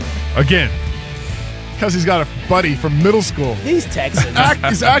 Again. Because he's got a buddy from middle school. These Texans.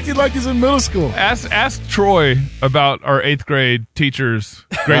 He's acting like he's in middle school. Ask Troy about our 8th grade teacher's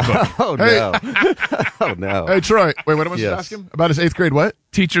grade book. Oh, no. Oh, no. Hey, Troy. Wait, what am I supposed to ask him? About his 8th grade what?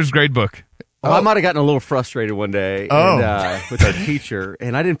 Teacher's grade book. Well, I might have gotten a little frustrated one day with our teacher,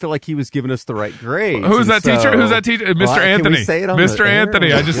 and I didn't feel like he was giving us the right grades. Who's that teacher? Who's that teacher? Mr. Anthony. Can we say it on Mr.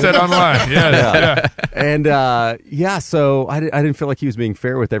 Anthony. I just said online. Yeah. And so I didn't feel like he was being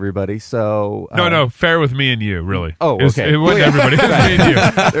fair with everybody. So no, fair with me and you, really. Oh, okay. It wasn't everybody. It was me and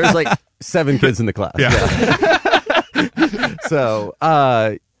you. There's like 7 kids in the class. Yeah. So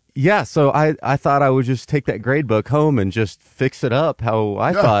so I thought I would just take that grade book home and just fix it up how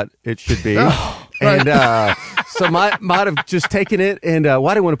I thought it should be. And so might have just taken it and I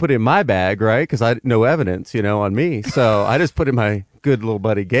didn't want to put it in my bag, right? Because I had no evidence, on me. So I just put it in my good little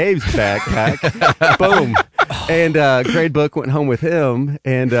buddy Gabe's backpack. Boom. And grade book went home with him.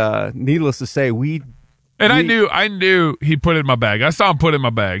 And needless to say, I knew he put it in my bag. I saw him put it in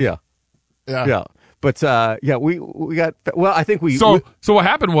my bag. Yeah. But we got. Well, I think we. So what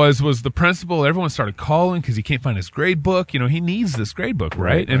happened was the principal. Everyone started calling because he can't find his grade book. He needs this grade book,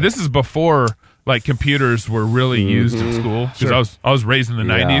 right? And this is before like computers were really used in school because I was raised in the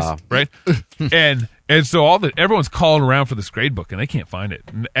 90s, right? And so everyone's calling around for this grade book, and they can't find it.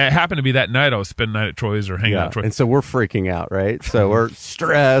 And it happened to be that night I was spending the night at Troy's or hanging out at Troy's. And so we're freaking out, right? So we're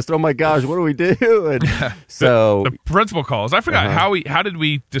stressed. Oh, my gosh, what do we do? And so the principal calls. I forgot how did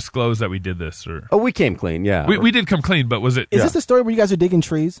we disclose that we did this? Or we came clean, yeah. We did come clean, but was it? Is this the story where you guys are digging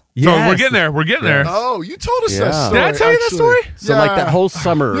trees? Yes. So we're getting there. We're getting there. Oh, you told us that story. Did I tell you that story? So like that whole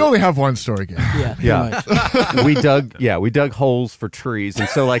summer. You only have one story, again. Yeah. we dug holes for trees. And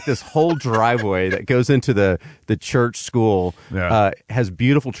so like this whole driveway that goes into the church school has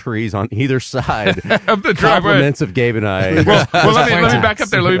beautiful trees on either side of the driveway. Compliments of Gabe and I. Well, let me back up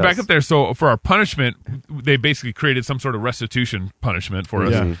there. Let me back up there. So for our punishment, they basically created some sort of restitution punishment for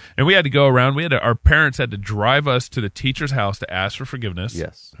us, and we had to go around. Our parents had to drive us to the teacher's house to ask for forgiveness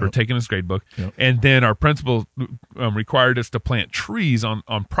for taking his grade book, and then our principal required us to plant trees on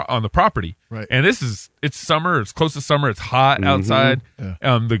the property. Right. And it's summer. It's close to summer. It's hot outside. Yeah.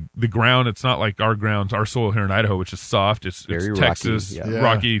 The ground. It's not like our ground, our soil here in Idaho, which is soft. It's Texas,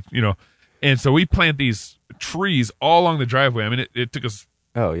 rocky. And so we plant these trees all along the driveway. I mean, it took us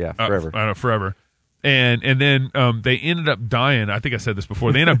forever. I don't know, forever. And then they ended up dying. I think I said this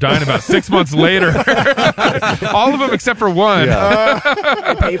before. They ended up dying about 6 months later. All of them except for one.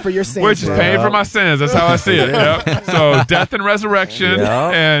 Pay for your sins. Which is paying for my sins. That's how I see it. Yep. So death and resurrection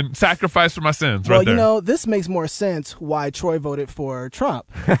and sacrifice for my sins. Well, right there. This makes more sense why Troy voted for Trump.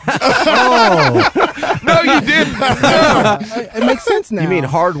 No, you didn't. No. It makes sense now. You mean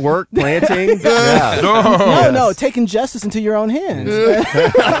hard work, planting? No, taking justice into your own hands.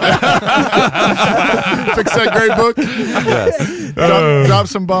 Fix that grade book. Yes. Drop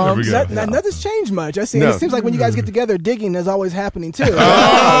some bombs. Nothing's changed much. It seems like when you guys get together, digging is always happening too. We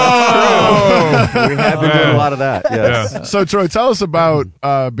have been doing a lot of that. Yes. Yeah. So Troy, tell us about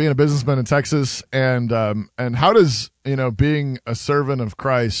being a businessman in Texas, and how does being a servant of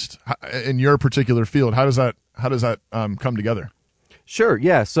Christ in your particular field, how does that come together? Sure.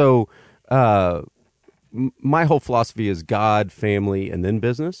 Yeah. So my whole philosophy is God, family, and then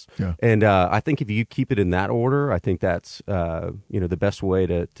business. Yeah. And I think if you keep it in that order, I think that's the best way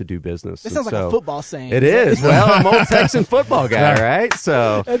to do business. It sounds like a football saying. It is. Well, I'm an old Texan football guy, right?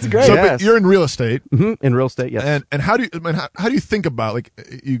 So that's great. So, but you're in real estate. Mm-hmm. In real estate, yes. And how do you think about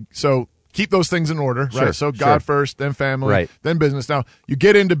keep those things in order, right? Sure, So God first, then family, then business. Now you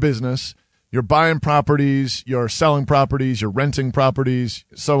get into business. You're buying properties. You're selling properties. You're renting properties.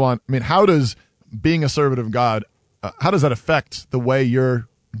 So on. I mean, how does being a servant of God, how does that affect the way you're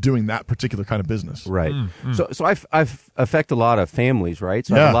doing that particular kind of business? Right. So I affect a lot of families, right?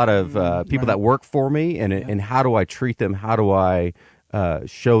 So I have a lot of people that work for me, and how do I treat them? How do I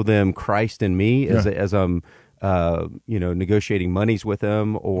show them Christ in me as I'm negotiating monies with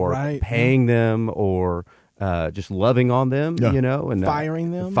them, or paying them, or just loving on them, and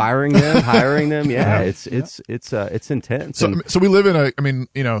firing them, hiring them. Yeah, it's intense. So we live in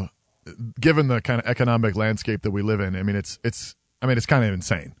given the kind of economic landscape that we live in, it's kind of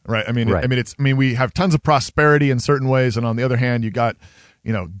insane, right? We have tons of prosperity in certain ways, and on the other hand, you got,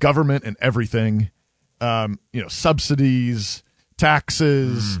 government and everything, subsidies,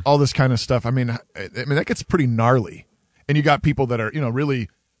 taxes, all this kind of stuff. That gets pretty gnarly, and you got people that are, really,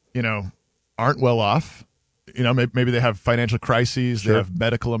 aren't well off. Maybe they have financial crises, they have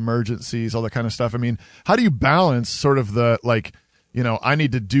medical emergencies, all that kind of stuff. How do you balance sort of the I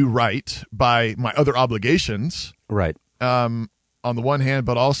need to do right by my other obligations, right? on the one hand,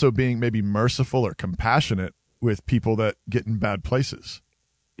 but also being maybe merciful or compassionate with people that get in bad places.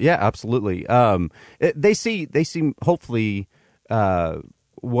 Yeah, absolutely. They see hopefully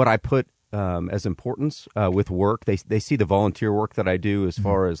what I put as importance with work. They see the volunteer work that I do as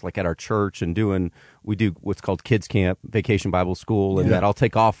far as like at our church and we do what's called Kids Camp, Vacation Bible School, and that I'll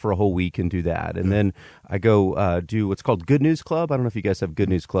take off for a whole week and do that. And then I go do what's called Good News Club. I don't know if you guys have Good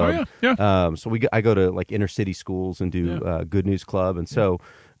News Club. Oh, yeah. So I go to like inner city schools and do Good News Club. And so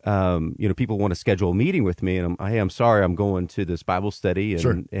people want to schedule a meeting with me, and I'm sorry, I'm going to this Bible study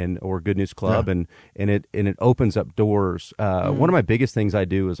and or Good News Club, and it opens up doors. One of my biggest things I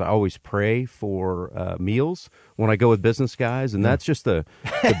do is I always pray for meals when I go with business guys, and that's just the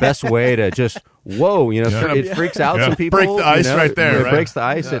best way to just it freaks out some people. Break the ice right there. It breaks the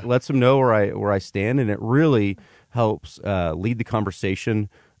ice. It lets them know where I stand, and it really helps lead the conversation.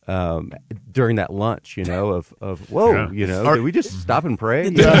 During that lunch, did we just stop and pray?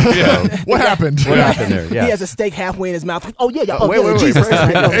 What happened? What happened there? Yeah. He has a steak halfway in his mouth. Oh yeah. Wait. Jesus.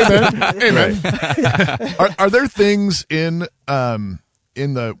 Amen. Are there things in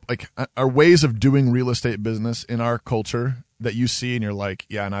the are ways of doing real estate business in our culture that you see and you're like,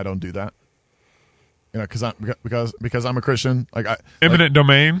 yeah, and I don't do that? Because I'm a Christian. Eminent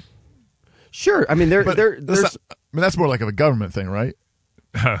domain. Sure. I mean, that's more like of a government thing, right?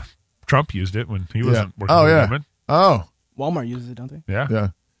 Trump used it when he wasn't working for the government. Oh, Walmart uses it, don't they?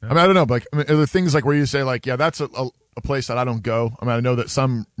 Yeah. I mean, I don't know, but are there things like where you say like, yeah, that's a place that I don't go? I mean, I know that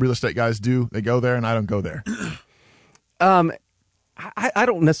some real estate guys do. They go there, and I don't go there. I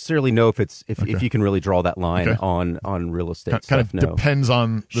don't necessarily know if you can really draw that line on real estate kind stuff. Of depends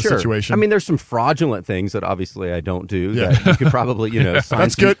on the situation. I mean, there's some fraudulent things that obviously I don't do that you could probably sign.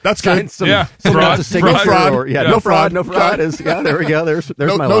 That's good. That's good. Fraud. No fraud. No fraud. No fraud is there we go. There's my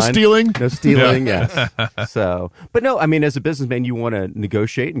line. No stealing. No stealing. Yeah. So, but no, I mean, as a businessman, you want to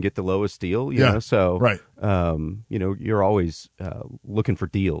negotiate and get the lowest deal. You know, so right. You're always looking for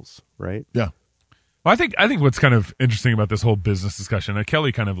deals, right? Yeah. Well, I think what's kind of interesting about this whole business discussion, and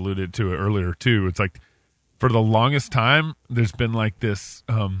Kelly kind of alluded to it earlier too. It's like for the longest time, there's been like this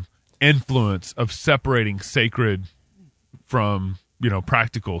influence of separating sacred from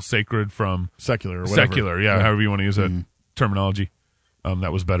practical, sacred from secular, or whatever. Secular, however you want to use that terminology.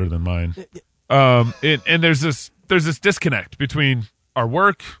 That was better than mine. And there's this disconnect between our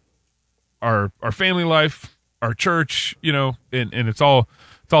work, our family life, our church, and it's all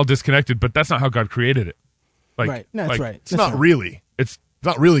disconnected, but that's not how God created it. Right. No, that's right. It's not really. It's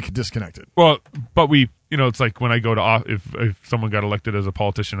not really disconnected. Well, but it's like when I go to if someone got elected as a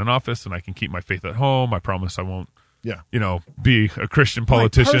politician in office, and I can keep my faith at home. I promise I won't. Yeah. Be a Christian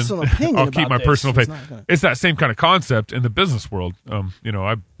politician. I'll keep my personal faith. It's that same kind of concept in the business world.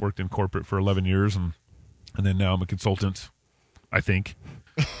 I worked in corporate for 11 years, and then now I'm a consultant, I think.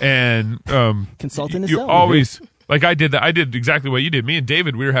 And consultant you always. Like I did that. I did exactly what you did. Me and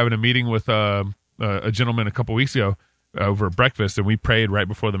David, we were having a meeting with a gentleman a couple weeks ago over breakfast, and we prayed right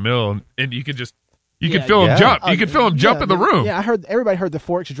before the meal. And you could feel him jump. You could feel him jump in the room. Yeah, everybody heard the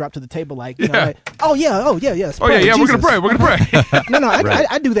forks drop to the table. We're gonna pray. We're gonna pray. No,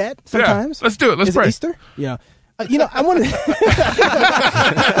 I do that sometimes. Yeah, let's do it. Let's pray. Easter? Yeah. I wanted.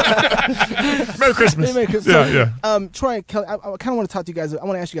 Merry Christmas. Merry Christmas. Yeah. Troy, I kind of want to talk to you guys. I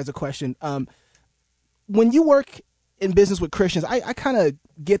want to ask you guys a question. When you work in business with Christians, I kind of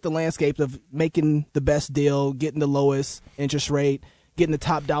get the landscape of making the best deal, getting the lowest interest rate, getting the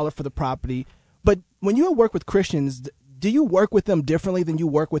top dollar for the property. But when you work with Christians, do you work with them differently than you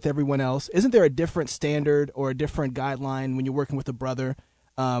work with everyone else? Isn't there a different standard or a different guideline when you're working with a brother?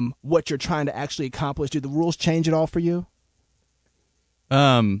 What you're trying to actually accomplish? Do the rules change at all for you?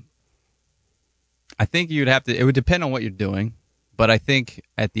 I think it would depend on what you're doing. But I think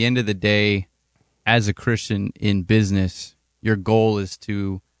at the end of the day, as a Christian in business, your goal is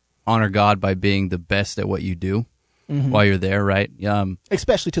to honor God by being the best at what you do while you're there, right?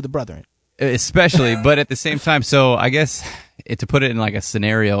 Especially to the brethren. Especially, but at the same time, so I guess to put it in like a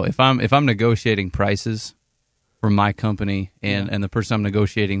scenario, if I'm negotiating prices for my company and the person I'm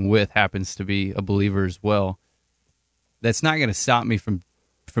negotiating with happens to be a believer as well, that's not going to stop me from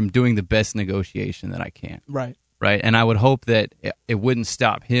doing the best negotiation that I can. Right. Right. And I would hope that it wouldn't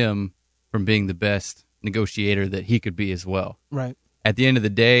stop him from being the best negotiator that he could be as well. Right. At the end of the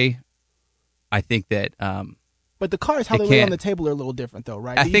day, I think that. But the cards, how they lay on the table, are a little different, though,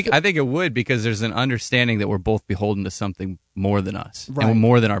 right? I think it would, because there's an understanding that we're both beholden to something more than us, right, and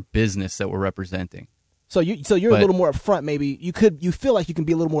more than our business that we're representing. So you're a little more upfront. Maybe you feel like you can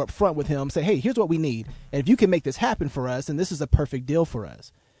be a little more upfront with him. Say, hey, here's what we need, and if you can make this happen for us, and this is a perfect deal for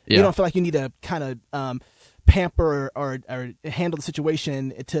us. You don't feel like you need to kind of pamper or handle the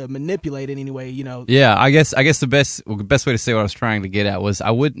situation to manipulate it anyway. Yeah, I guess the best way to say what I was trying to get at was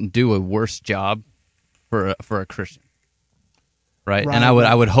I wouldn't do a worse job for a Christian, right? And I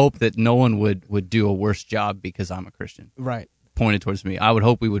would hope that no one would do a worse job because I'm a Christian, right? Pointed towards me. I would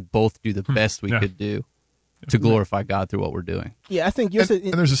hope we would both do the best we could do to glorify God through what we're doing. Yeah, I think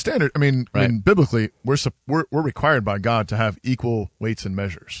and there's a standard. I mean, biblically, we're required by God to have equal weights and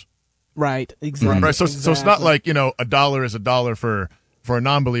measures. Right, exactly. Right, so it's not like a dollar is a dollar for a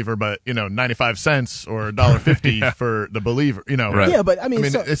non-believer, but 95 cents or $1.50 for the believer. Right. Yeah, but I mean,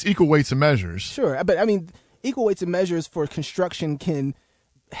 it's equal weights and measures. Sure, but I mean, equal weights and measures for construction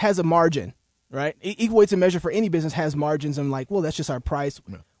has a margin, right? Equal weights and measure for any business has margins. And that's just our price.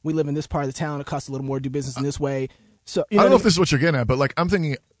 Yeah. We live in this part of the town. It costs a little more to do business in this way. So I don't know if this is what you're getting at, but I'm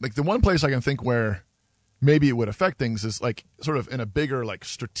thinking the one place I can think where maybe it would affect things is sort of in a bigger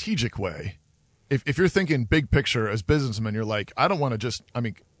strategic way. If you're thinking big picture as businessmen, you're I don't want to just. I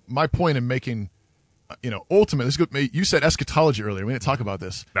mean, my point in making, ultimately, you said eschatology earlier. We didn't talk about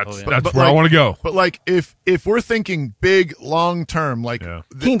this. That's where I want to go. But if we're thinking big, long term,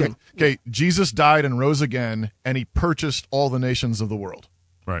 kingdom. Okay, Jesus died and rose again, and he purchased all the nations of the world.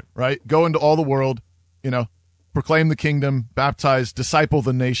 Right. Go into all the world. Proclaim the kingdom, baptize, disciple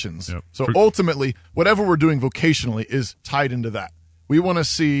the nations. Yep. So ultimately, whatever we're doing vocationally is tied into that. We want to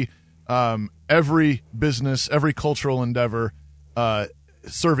see every business, every cultural endeavor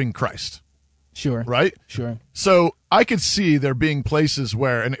serving Christ. Sure. Right? Sure. So I could see there being places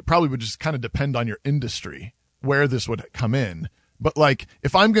where, and it probably would just kind of depend on your industry, where this would come in. But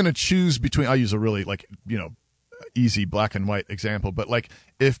if I'm going to choose between, I'll use a really easy black and white example, but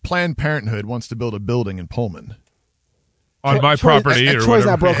if Planned Parenthood wants to build a building in Pullman on my property, or Troy's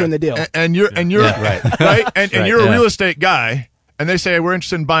not brokering the deal, and you're right, and you're a real estate guy, and they say we're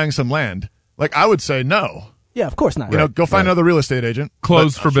interested in buying some land, I would say no. Yeah, of course not. Go find another real estate agent.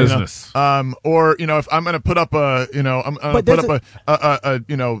 Closed for business. Or if I'm going to put up a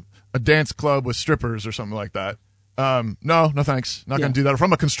dance club with strippers or something like that. No thanks. Not going to do that.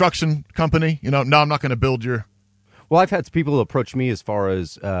 From a construction company, no, I'm not going to build your. Well, I've had people approach me as far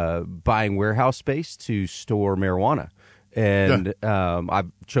as buying warehouse space to store marijuana. And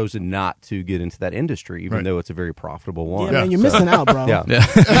I've chosen not to get into that industry, even though it's a very profitable one. Yeah, man, you're missing out, bro. Yeah.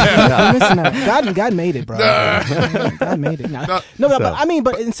 You're missing out. God made it, bro. God made it. But I mean,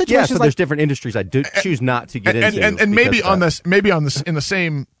 but in situations there's different industries I do choose not to get into. And maybe on this, in the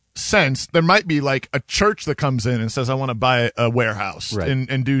same sense, there might be a church that comes in and says, I want to buy a warehouse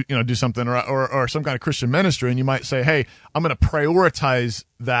and do something or some kind of Christian ministry, and you might say, hey, I'm going to prioritize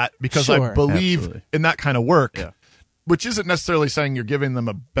that because I believe in that kind of work. Yeah. Which isn't necessarily saying you're giving them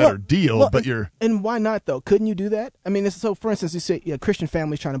a better deal, but you're. And why not though? Couldn't you do that? I mean, so for instance, you say a Christian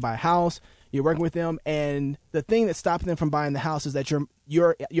family's trying to buy a house, you're working with them, and the thing that's stopping them from buying the house is that your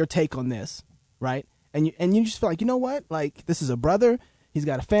take on this, right? And you just feel you know what? This is a brother. He's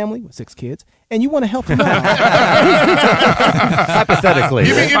got a family with 6 kids, and you want to help him out. Hypothetically.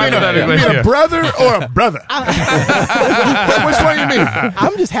 You mean a brother or a brother? Which one do you mean?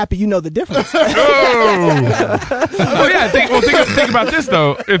 I'm just happy you know the difference. Well, yeah. Think about this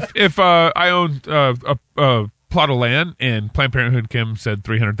though. If I owned a plot of land and Planned Parenthood came and said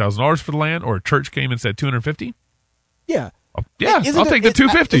 $300,000 for the land, or a church came and said $250,000. Yeah. Yeah, I'll take the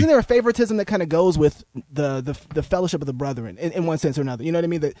 $250,000. Isn't there a favoritism that kind of goes with the fellowship of the brethren in one sense or another? You know what I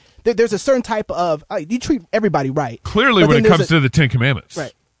mean? There's a certain type of you treat everybody right. Clearly, when it comes to the Ten Commandments,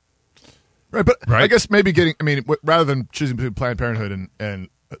 right? Right, but I guess maybe rather than choosing between Planned Parenthood and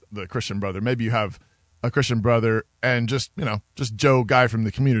the Christian brother, maybe you have a Christian brother and just Joe guy from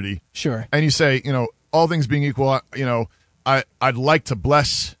the community. Sure. And you say, all things being equal, I'd like to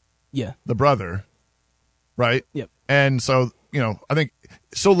bless the brother, right? Yep. And so, I think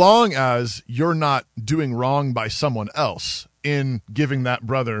so long as you're not doing wrong by someone else in giving that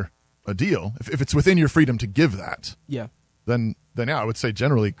brother a deal, if it's within your freedom to give that, then I would say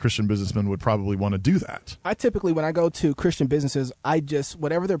generally Christian businessmen would probably want to do that. I typically, when I go to Christian businesses,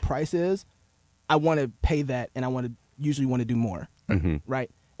 whatever their price is, I want to pay that, and I usually want to do more, right?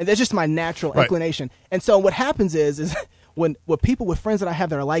 And that's just my natural inclination. And so what happens is when people with friends that I have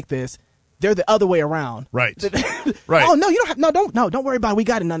that are like this, they're the other way around. Right. Right. Oh, no, you don't have, don't worry about it. We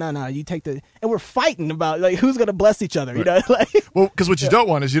got it. No. You take and we're fighting about who's going to bless each other, Well, because what you don't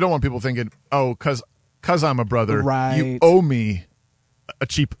want is people thinking, oh, because I'm a brother, you owe me a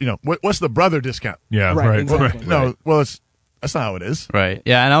cheap, what's the brother discount? Yeah, right. Exactly. No, well, that's not how it is. Right.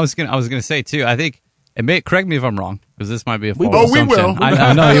 Yeah, and I was gonna say too, I think, and correct me if I'm wrong, because this might be a false assumption. We will.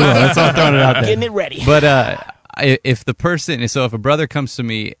 I know you will. That's why I'm throwing it out there. Getting it ready. But if the person, so if a brother comes to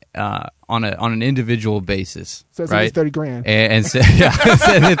me on an individual basis, so it's right, like $30,000, and say, yeah,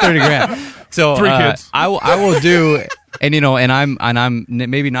 $30,000. So 3 kids. I will do, and I'm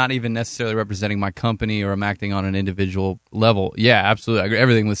maybe not even necessarily representing my company, or I'm acting on an individual level. Yeah, absolutely. I agree.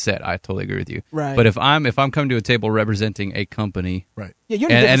 Everything was said. I totally agree with you. Right. But if I'm coming to a table representing a company, right, yeah, you're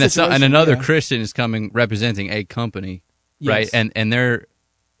in a different situation, and another yeah. Christian is coming representing a company, right, Yes. and they're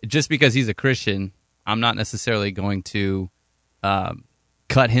just because he's a Christian, I'm not necessarily going to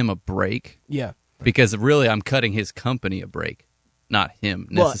cut him a break. Yeah. Because really, I'm cutting his company a break, not him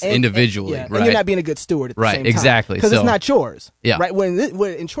And, individually. yeah, right? and you're not being a good steward at the right, same time. exactly. Because it's not yours. Yeah. Right? When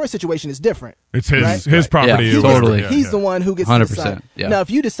in Troy's situation, it's different. It's his right? his property. Yeah, is totally. He's the one who gets to 100%. decide. Yeah. Now, if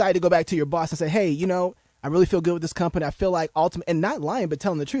you decide to go back to your boss and say, hey, I really feel good with this company. I feel like and not lying, but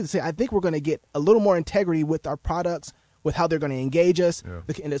telling the truth. Say, I think we're going to get a little more integrity with our products, with how they're going to engage us. Yeah.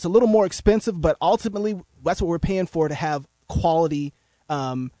 And it's a little more expensive, but ultimately, that's what we're paying for, to have quality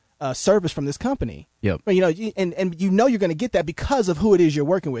service from this company. Yep. And you're going to get that because of who it is you're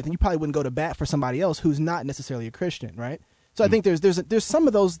working with, and you probably wouldn't go to bat for somebody else who's not necessarily a Christian, right? So I think there's some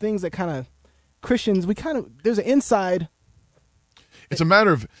of those things that kind of Christians, there's an inside. It's a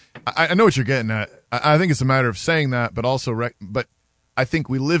matter of, I know what you're getting at. I think it's a matter of saying that, but also, but I think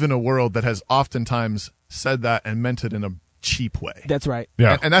we live in a world that has oftentimes said that and meant it in a cheap way. That's right.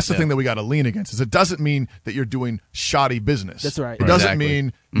 Yeah. And that's the thing that we got to lean against, is it doesn't mean that you're doing shoddy business. That's right. It doesn't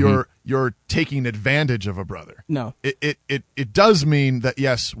Exactly. mean you're taking advantage of a brother. No. It does mean that,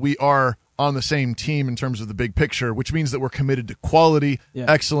 yes, we are on the same team in terms of the big picture, which means that we're committed to quality,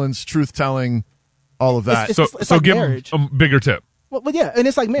 excellence, truth-telling, all of that. It's So like give marriage. him a bigger tip. Well, yeah, and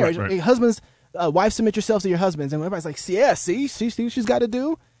it's like marriage. Right. Like, husbands, wives, submit yourselves to your husbands, and everybody's like, yeah, see what she's got to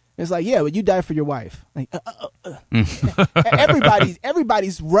do. And it's like, yeah, but you die for your wife. Like,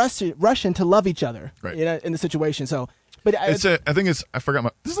 everybody's rushing to love each other, right, in the situation. So, but I think I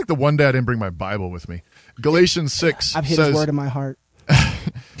forgot this is like the one day I didn't bring my Bible with me. Galatians 6 I've hit says, his word in my heart.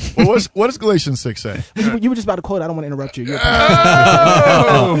 what does Galatians 6 say? You were just about to quote. I don't want to interrupt you.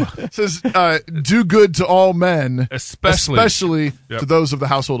 It says, do good to all men, especially to those of the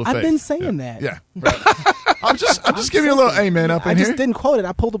household of faith. I've been saying that. Yeah. Right. I'm just giving you a little amen up in here. I just didn't quote it.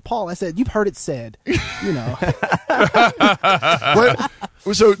 I pulled a Paul. I said, you've heard it said.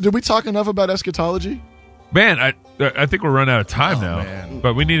 So did we talk enough about eschatology? Man, I think we're running out of time now. Man.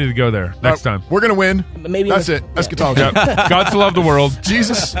 But we needed to go there next time. We're going to win. Maybe That's it. Eschatology. Yep. God to love the world.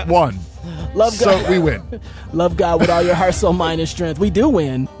 Jesus won. Love God. So we win. Love God with all your heart, soul, mind, and strength. We do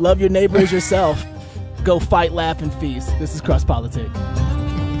win. Love your neighbor as yourself. Go fight, laugh, and feast. This is Cross Politics.